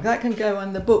full-scale one. That can go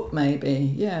in the book,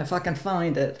 maybe. Yeah, if I can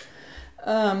find it.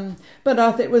 But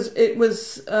I think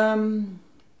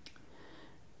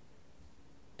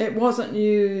it wasn't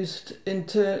used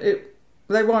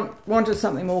they wanted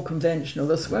something more conventional.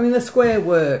 The square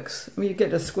works. You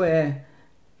get a square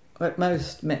at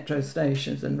most metro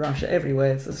stations in Russia.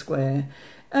 Everywhere it's a square,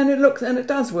 and it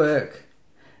does work.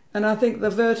 And I think the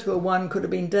vertical one could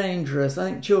have been dangerous. I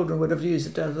think children would have used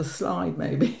it as a slide,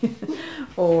 maybe,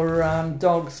 or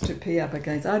dogs to pee up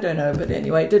against. I don't know, but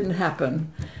anyway, it didn't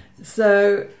happen.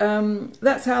 So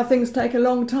that's how things take a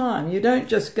long time. You don't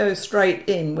just go straight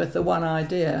in with the one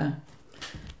idea.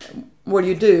 Well,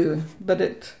 you do,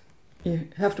 but you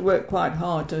have to work quite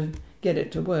hard to get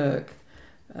it to work.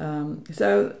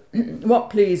 So what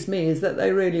pleased me is that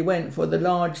they really went for the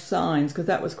large signs, because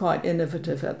that was quite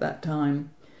innovative at that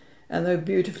time. And they were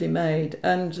beautifully made.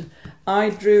 And I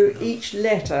drew each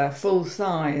letter full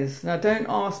size. Now, don't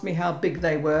ask me how big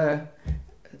they were.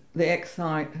 The X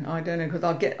height, I don't know, because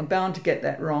I'm bound to get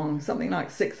that wrong. Something like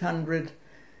 600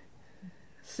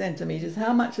 centimetres.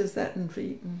 How much is that in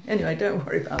feet? Anyway, don't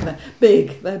worry about that.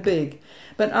 Big, they're big.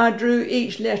 But I drew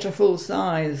each letter full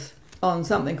size on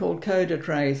something called coda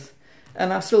trace.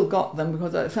 And I've still got them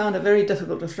because I found it very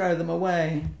difficult to throw them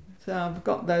away. So I've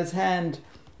got those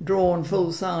hand-drawn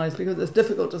full size because it's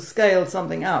difficult to scale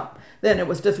something up. Then it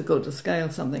was difficult to scale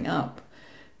something up.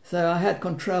 So I had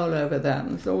control over that,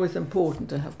 and it's always important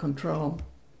to have control.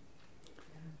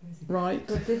 Right.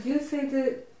 But did you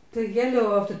say the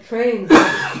yellow of the trains?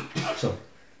 So.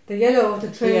 The yellow of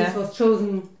the trains was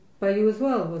chosen by you as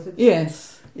well, was it?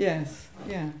 Yes. Yes.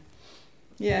 Yeah.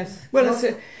 Yes. Well, it's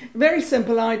a very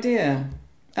simple idea.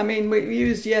 I mean, we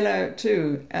used yellow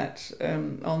too at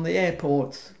on the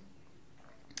airports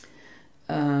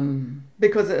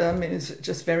because it's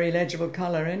just very legible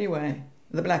colour anyway.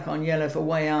 The black on yellow for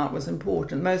way out was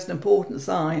important. Most important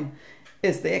sign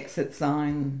is the exit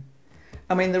sign.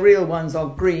 I mean, the real ones are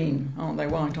green, aren't they?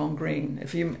 White on green.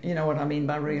 If you know what I mean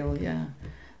by real, yeah.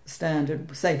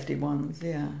 Standard safety ones,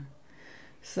 yeah.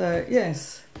 So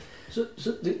yes. So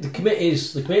the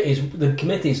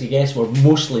committees, I guess, were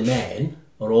mostly men,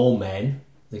 or all men.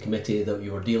 The committee that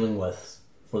you were dealing with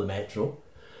for the Metro,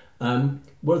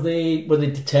 were they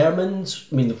determined?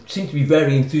 I mean, they seem to be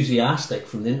very enthusiastic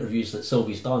from the interviews that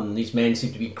Silvie's done. These men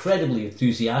seem to be incredibly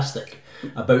enthusiastic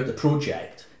about the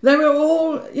project. They were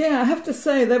all, I have to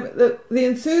say, the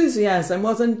enthusiasm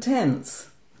was intense.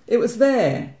 It was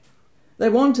there. They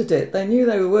wanted it. They knew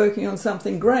they were working on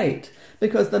something great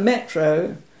because the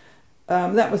Metro,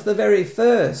 that was the very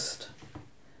first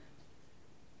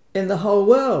in the whole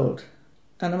world.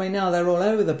 And I mean, now they're all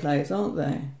over the place, aren't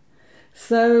they?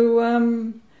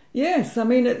 So, yes, I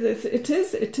mean, it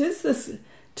is this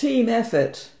team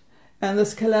effort and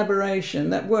this collaboration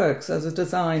that works as a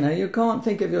designer. You can't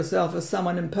think of yourself as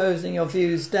someone imposing your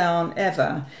views down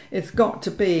ever. It's got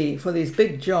to be, for these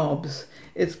big jobs,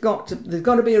 there's got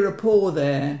to be a rapport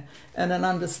there and an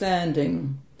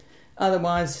understanding.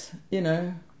 Otherwise,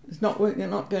 it's not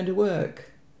going to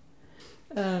work.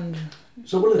 And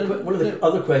so one of the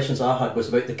other questions I had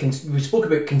was about we spoke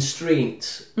about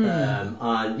constraint and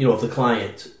of the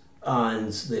client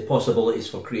and the possibilities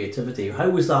for creativity. How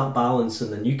was that balance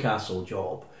in the Newcastle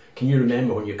job? Can you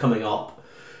remember when you're coming up?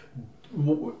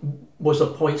 Was there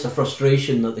points of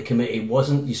frustration that the committee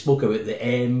wasn't? You spoke about the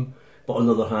M, but on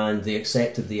the other hand, they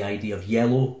accepted the idea of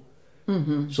yellow.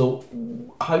 Mm-hmm. So,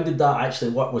 how did that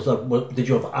actually work? Did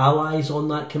you have allies on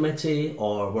that committee,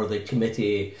 or were the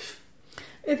committee?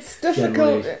 It's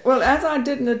difficult. Well, as I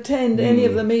didn't attend any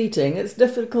of the meeting, it's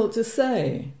difficult to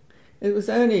say. It was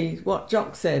only what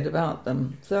Jock said about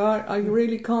them, so I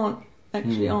really can't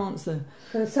actually answer.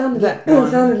 So it sounded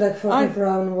like Faulkner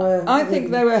Brown were. I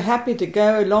think they were happy to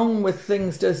go along with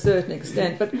things to a certain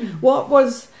extent, but what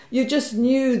was, you just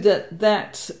knew that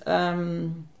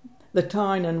the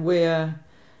Tyne and Wear,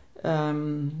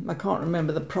 I can't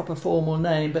remember the proper formal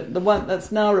name, but the one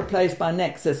that's now replaced by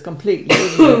Nexus completely,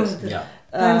 isn't it? Yeah.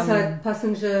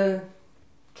 Passenger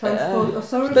Transport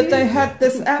Authority. But they had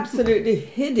this absolutely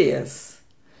hideous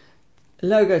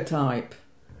logotype.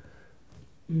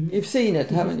 You've seen it,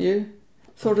 haven't you?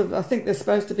 Sort of, I think there's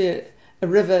supposed to be a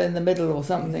river in the middle or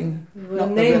something. Well,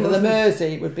 not the river, the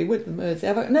Mersey would be with the Mersey.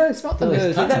 No, it's not the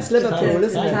Mersey, that's Liverpool,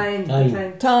 isn't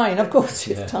it? Tyne, of course,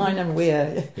 it's Tyne and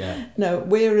Wear. Yeah. No,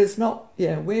 Wear is not,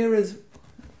 Wear is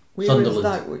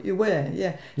like what you wear,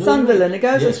 No, Sunderland, it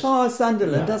goes as far as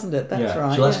Sunderland, doesn't it? That's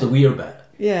right. So that's the Wear bit.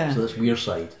 Yeah. So that's Wear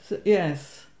side. So,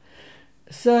 yes.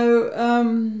 So,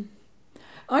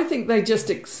 I think they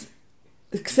just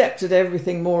accepted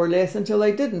everything more or less until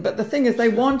they didn't. But the thing is, they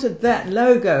wanted that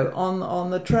logo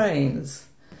on the trains.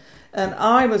 And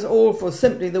I was all for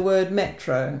simply the word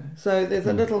Metro. So there's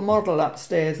a little model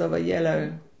upstairs of a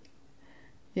yellow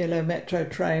Metro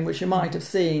train, which you might have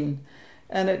seen.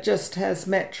 And it just has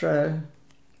Metro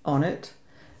on it.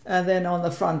 And then on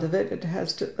the front of it, it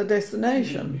has the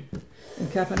destination in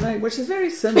cap and name, which is very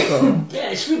simple.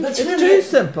 It's really too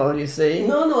simple, you see.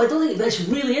 No, I don't think that's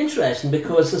really interesting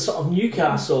because the sort of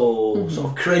Newcastle sort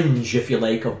of cringe, if you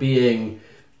like, of being,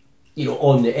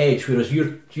 on the edge, whereas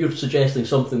you're suggesting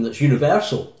something that's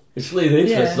universal. It's really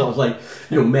interesting. Sort of like,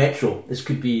 Metro. This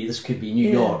could be New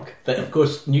York, but of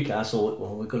course Newcastle.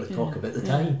 Well, we've got to talk about the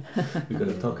time. We've got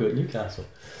to talk about Newcastle.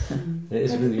 It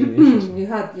is really, really interesting.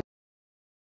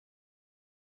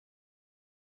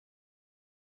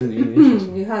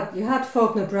 You had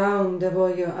Faulkner Brown. They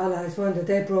were your allies, weren't they?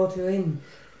 They brought you in.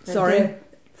 Sorry,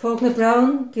 Faulkner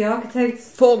Brown, the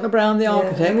architects. Faulkner Brown, the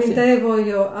architects. I mean, they were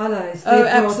your allies. Oh,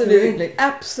 absolutely,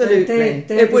 absolutely.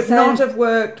 It would not have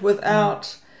worked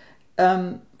without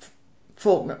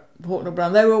Faulkner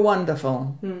Brown. They were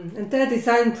wonderful. And their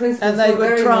design principles. And they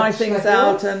would try things like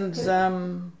out, yours.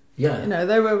 and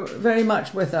they were very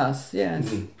much with us.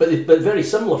 Yes, but very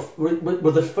similar.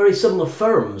 Were there very similar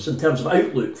firms in terms of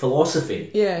outlook,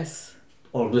 philosophy? Yes.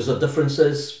 Or was there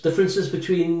differences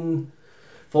between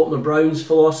Faulkner Brown's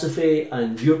philosophy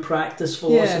and your practice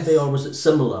philosophy, or was it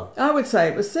similar? I would say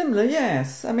it was similar.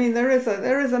 Yes, I mean there is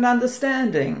an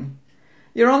understanding.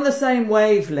 You're on the same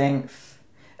wavelength,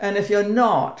 and if you're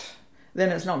not,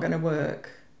 then it's not going to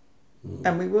work.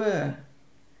 And we were.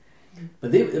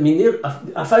 But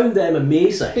I found them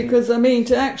amazing. Because, I mean,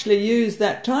 to actually use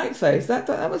that typeface, that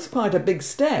was quite a big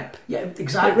step. Yeah,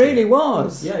 exactly. It really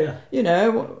was. Yeah. You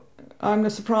know, I'm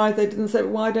surprised they didn't say,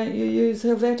 why don't you use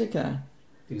Helvetica?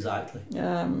 Exactly.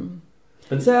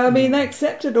 So, I mean, they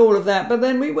accepted all of that, but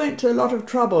then we went to a lot of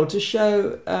trouble to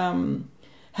show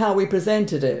how we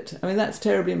presented it. I mean, that's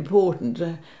terribly important,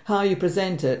 how you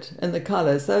present it and the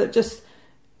colours. So it just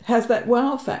has that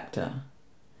wow factor.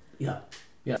 Yeah.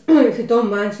 If you don't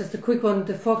mind, just a quick one.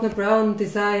 The Faulkner Brown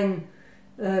design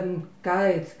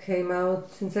guide came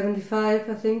out in '75,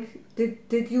 I think.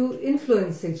 Did you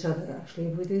influence each other actually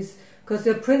with this? Because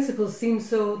your principles seem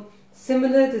so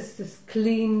similar. This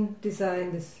clean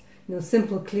design, this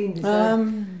simple clean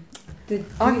design. Do you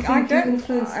think you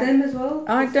influenced them as well?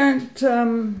 I don't.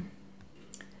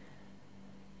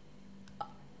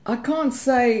 I can't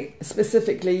say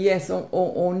specifically yes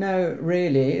or no.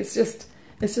 Really, it's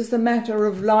just a matter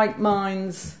of like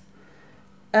minds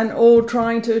and all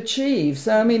trying to achieve.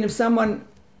 So, I mean, if someone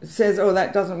says, oh,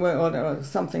 that doesn't work, or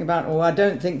something about, oh, I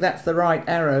don't think that's the right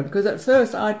arrow, because at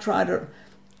first I tried to,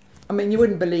 I mean, you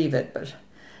wouldn't believe it, but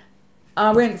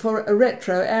I went for a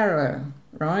retro arrow,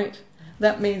 right?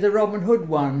 That means a Robin Hood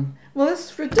one. Well,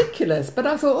 it's ridiculous, but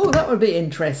I thought, oh, that would be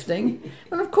interesting.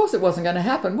 Well, of course it wasn't going to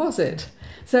happen, was it?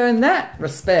 So in that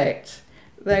respect,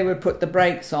 they would put the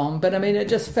brakes on, but I mean, it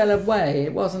just fell away.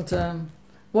 It wasn't an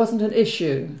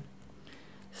issue.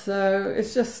 So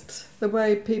it's just the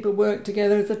way people work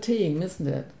together as a team, isn't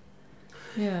it?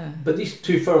 Yeah. But these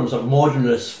two firms are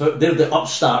modernist. They're the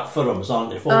upstart firms, aren't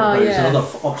they? Faulkner is another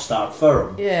upstart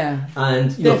firm. Yeah.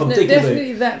 And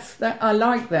definitely, that's that. I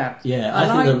like that. Yeah. I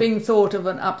like being thought of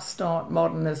an upstart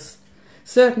modernist.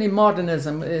 Certainly,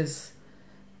 modernism is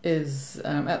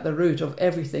at the root of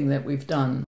everything that we've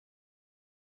done.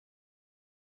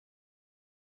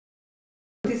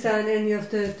 Design any of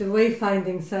the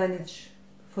wayfinding signage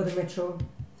for the metro?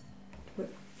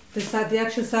 The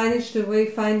actual signage, the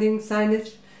wayfinding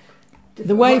signage?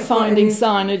 The wayfinding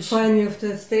signage. For any of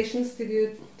the stations, did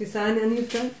you design any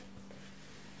of that?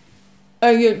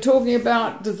 Oh, you're talking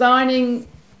about designing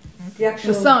the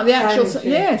actual signage,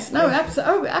 yes, no,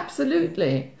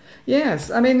 absolutely. Yes,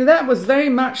 I mean, that was very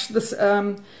much the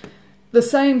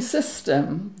same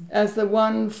system as the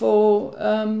one for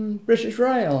British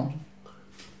Rail.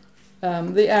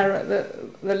 The arrow,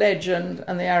 the legend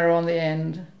and the arrow on the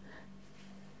end.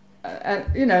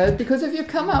 Because if you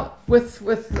come up with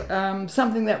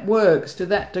something that works to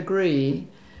that degree,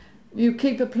 you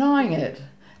keep applying it.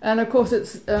 And of course,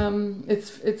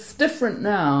 it's different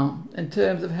now in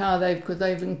terms of how they use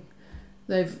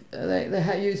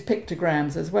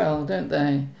pictograms as well, don't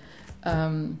they?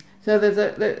 So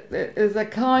there's a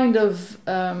kind of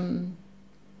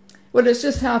well, it's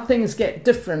just how things get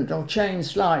different or change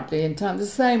slightly in time. The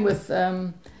same with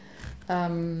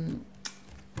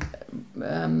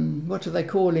what are they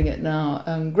calling it now?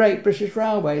 Great British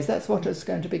Railways. That's what it's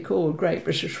going to be called, Great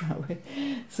British Railway.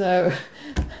 So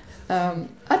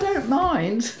I don't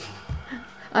mind.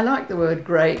 I like the word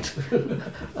great.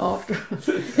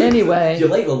 Anyway. You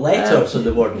like the letters of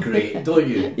the word great, don't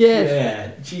you? Yes.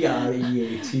 Yeah,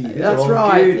 G-R-E-A-T. That's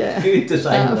right. Good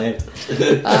design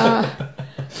letters.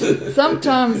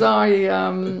 Sometimes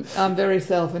I'm very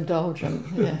self-indulgent.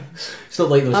 Yeah. It's not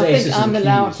like those I S's think and I'm Q's.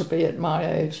 allowed to be at my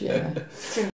age. Yeah.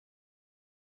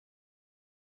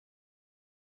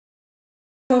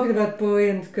 Talking about boy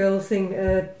and girl thing,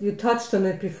 you touched on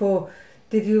it before.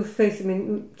 Did you face? I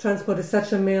mean, transport is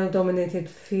such a male-dominated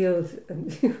field,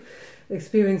 and you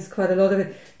experienced quite a lot of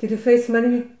it. Did you face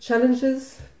many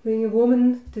challenges? Being a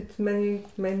woman, did many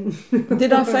men...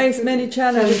 Did I face many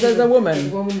challenges as a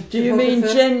woman? Do you mean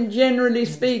generally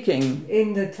speaking?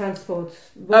 In the transport.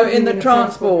 In the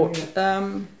transport.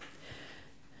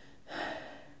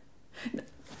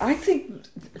 I think,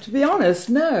 to be honest,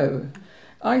 no.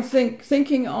 I think,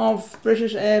 thinking of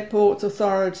British Airports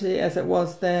Authority as it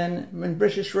was then, and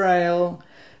British Rail,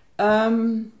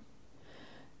 no,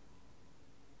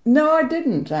 I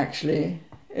didn't actually.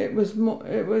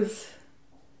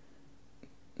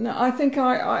 No, I think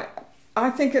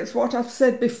it's what I've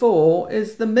said before,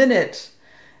 is the minute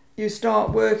you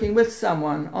start working with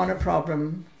someone on a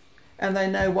problem and they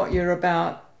know what you're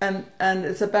about, and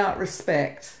it's about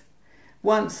respect.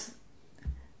 Once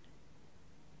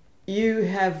you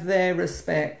have their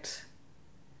respect,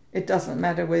 it doesn't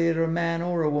matter whether you're a man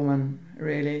or a woman,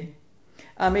 really.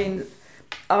 I mean,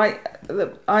 I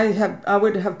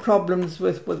would have problems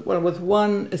with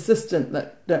one assistant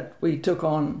that we took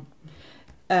on.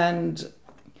 And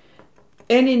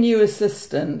any new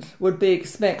assistant would be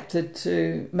expected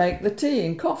to make the tea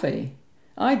and coffee.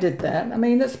 I did that. I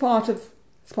mean, that's part of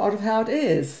how it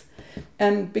is.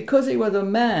 And because he was a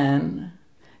man,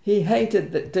 he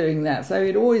hated doing that. So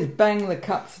he'd always bang the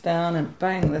cups down and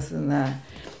bang this and that.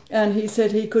 And he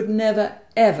said he could never,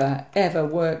 ever, ever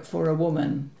work for a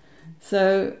woman.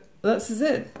 So this is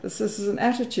it. This is an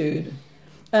attitude.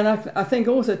 And I think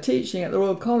also teaching at the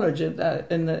Royal College in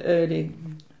the early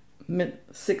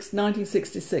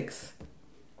 1966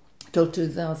 till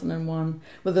 2001,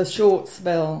 with a short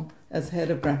spell as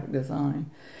head of graphic design.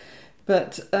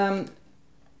 But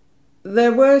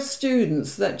there were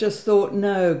students that just thought,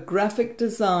 no, graphic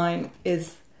design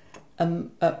is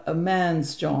a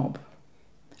man's job.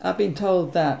 I've been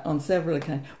told that on several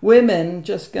occasions. Women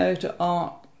just go to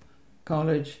art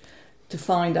college to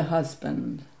find a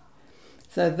husband.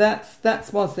 So that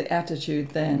was the attitude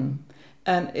then.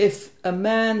 And if a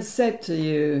man said to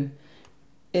you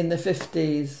in the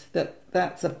 50s that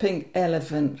that's a pink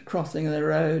elephant crossing the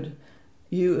road,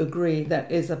 you agree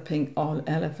that is a pink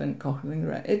elephant crossing the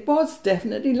road. It was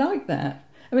definitely like that.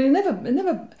 I mean,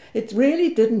 it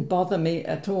really didn't bother me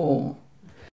at all.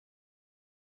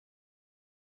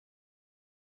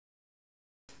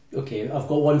 Okay, I've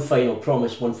got one final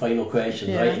question,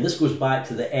 yeah. right? And this goes back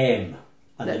to the M.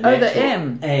 And the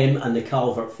M. M and the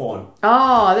Calvert font.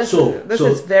 Oh, this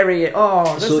is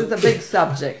a big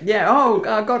subject. Yeah,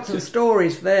 I've got some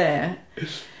stories there.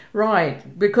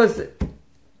 Right, because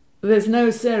there's no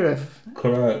serif.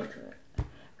 Correct.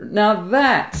 Now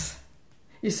that,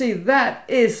 you see, that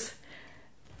is,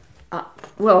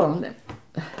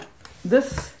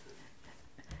 this,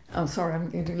 I'm sorry, I'm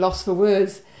getting lost for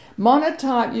words.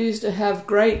 Monotype used to have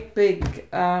great big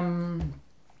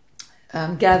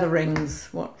gatherings,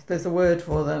 there's a word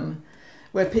for them,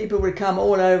 where people would come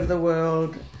all over the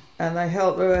world, and they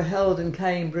were held in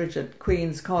Cambridge at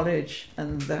Queen's College,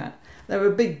 and that. There were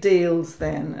big deals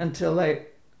then until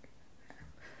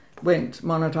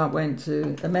Monotype went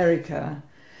to America.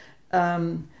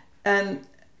 And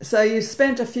so you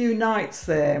spent a few nights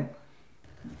there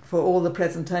for all the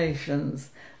presentations.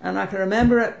 And I can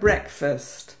remember at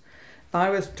breakfast, I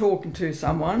was talking to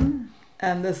someone,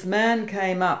 and this man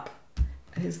came up.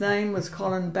 His name was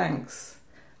Colin Banks,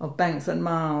 of Banks and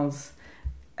Miles.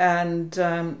 And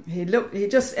he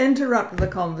just interrupted the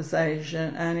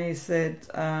conversation, and he said,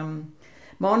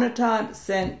 Monotype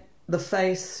sent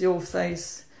your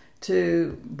face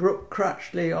to Brooke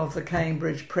Crutchley of the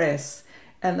Cambridge Press,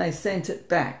 and they sent it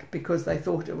back because they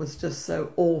thought it was just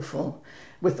so awful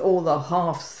with all the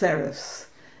half serifs.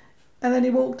 And then he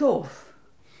walked off.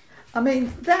 I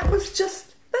mean,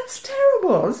 that's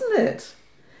terrible, isn't it?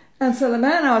 And so the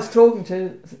man I was talking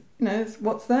to,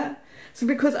 what's that? So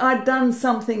because I'd done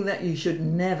something that you should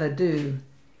never do.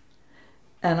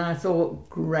 And I thought,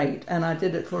 great. And I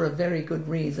did it for a very good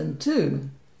reason too.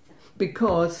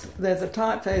 Because there's a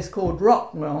typeface called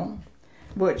Rockwell,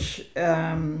 which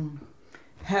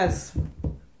has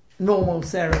normal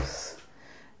serifs.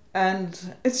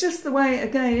 And it's just the way,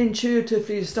 again,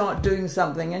 intuitively you start doing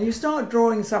something and you start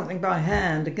drawing something by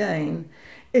hand again,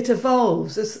 it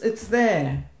evolves, it's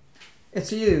there,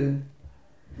 it's you.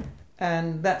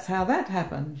 And that's how that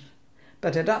happened.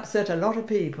 But it upset a lot of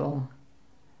people.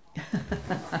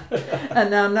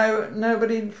 And now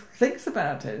nobody thinks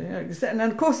about it. And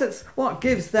of course it's what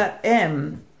gives that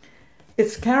M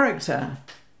its character.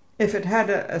 If it had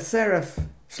a serif,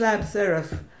 slab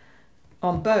serif,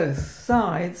 on both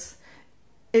sides,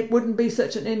 it wouldn't be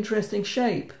such an interesting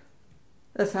shape.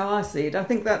 That's how I see it. I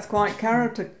think that's quite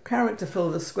characterful,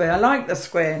 the square. I like the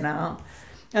square now.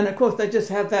 And of course they just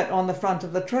have that on the front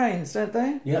of the trains, don't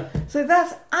they? Yeah. So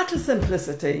that's utter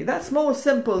simplicity. That's more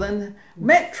simple than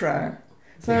Metro.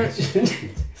 So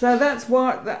that's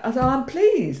what. So I'm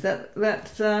pleased that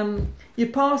you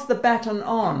pass the baton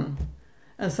on,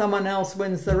 and someone else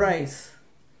wins the race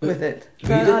with it.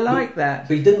 So I like that.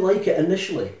 But you didn't like it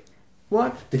initially.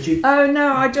 What? Did you? Oh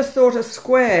no, I just thought a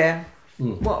square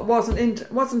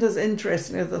wasn't as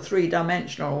interesting as a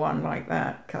three-dimensional one like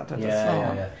that cut at a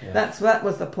slot. Yeah. That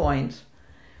was the point.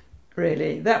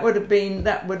 Really, that would have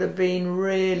been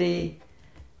really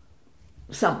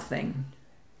something,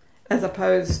 as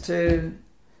opposed to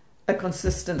a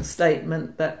consistent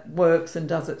statement that works and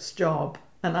does its job.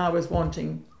 And I was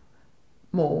wanting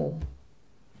more.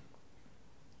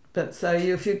 But so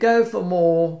if you go for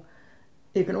more,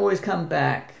 you can always come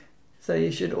back. So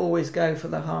you should always go for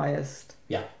the highest.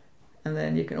 Yeah. And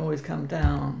then you can always come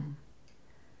down.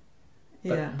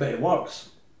 Yeah. But it works.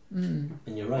 Mm.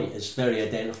 And you're right, it's very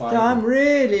identifiable. So I'm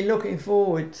really looking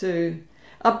forward to...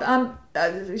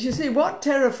 you see, what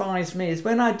terrifies me is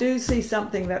when I do see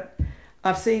something that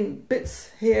I've seen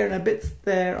bits here and a bits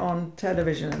there on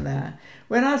television and there.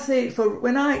 When I see it,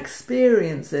 when I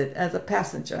experience it as a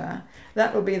passenger,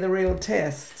 that will be the real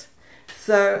test.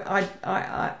 So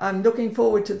I'm looking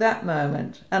forward to that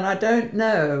moment, and I don't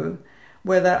know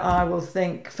whether I will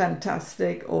think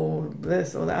fantastic or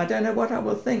this or that. I don't know what I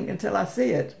will think until I see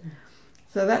it.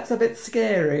 So that's a bit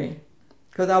scary,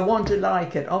 because I want to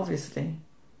like it, obviously.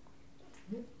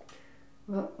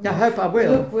 Well, I hope I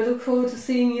will. We look forward to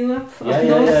seeing you up. Yeah,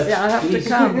 I have please, to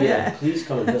come, yeah. Please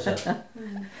come and visit.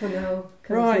 For now.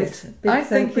 Right. I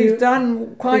think we've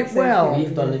done quite well.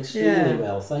 We've done extremely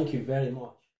well. Thank you very much.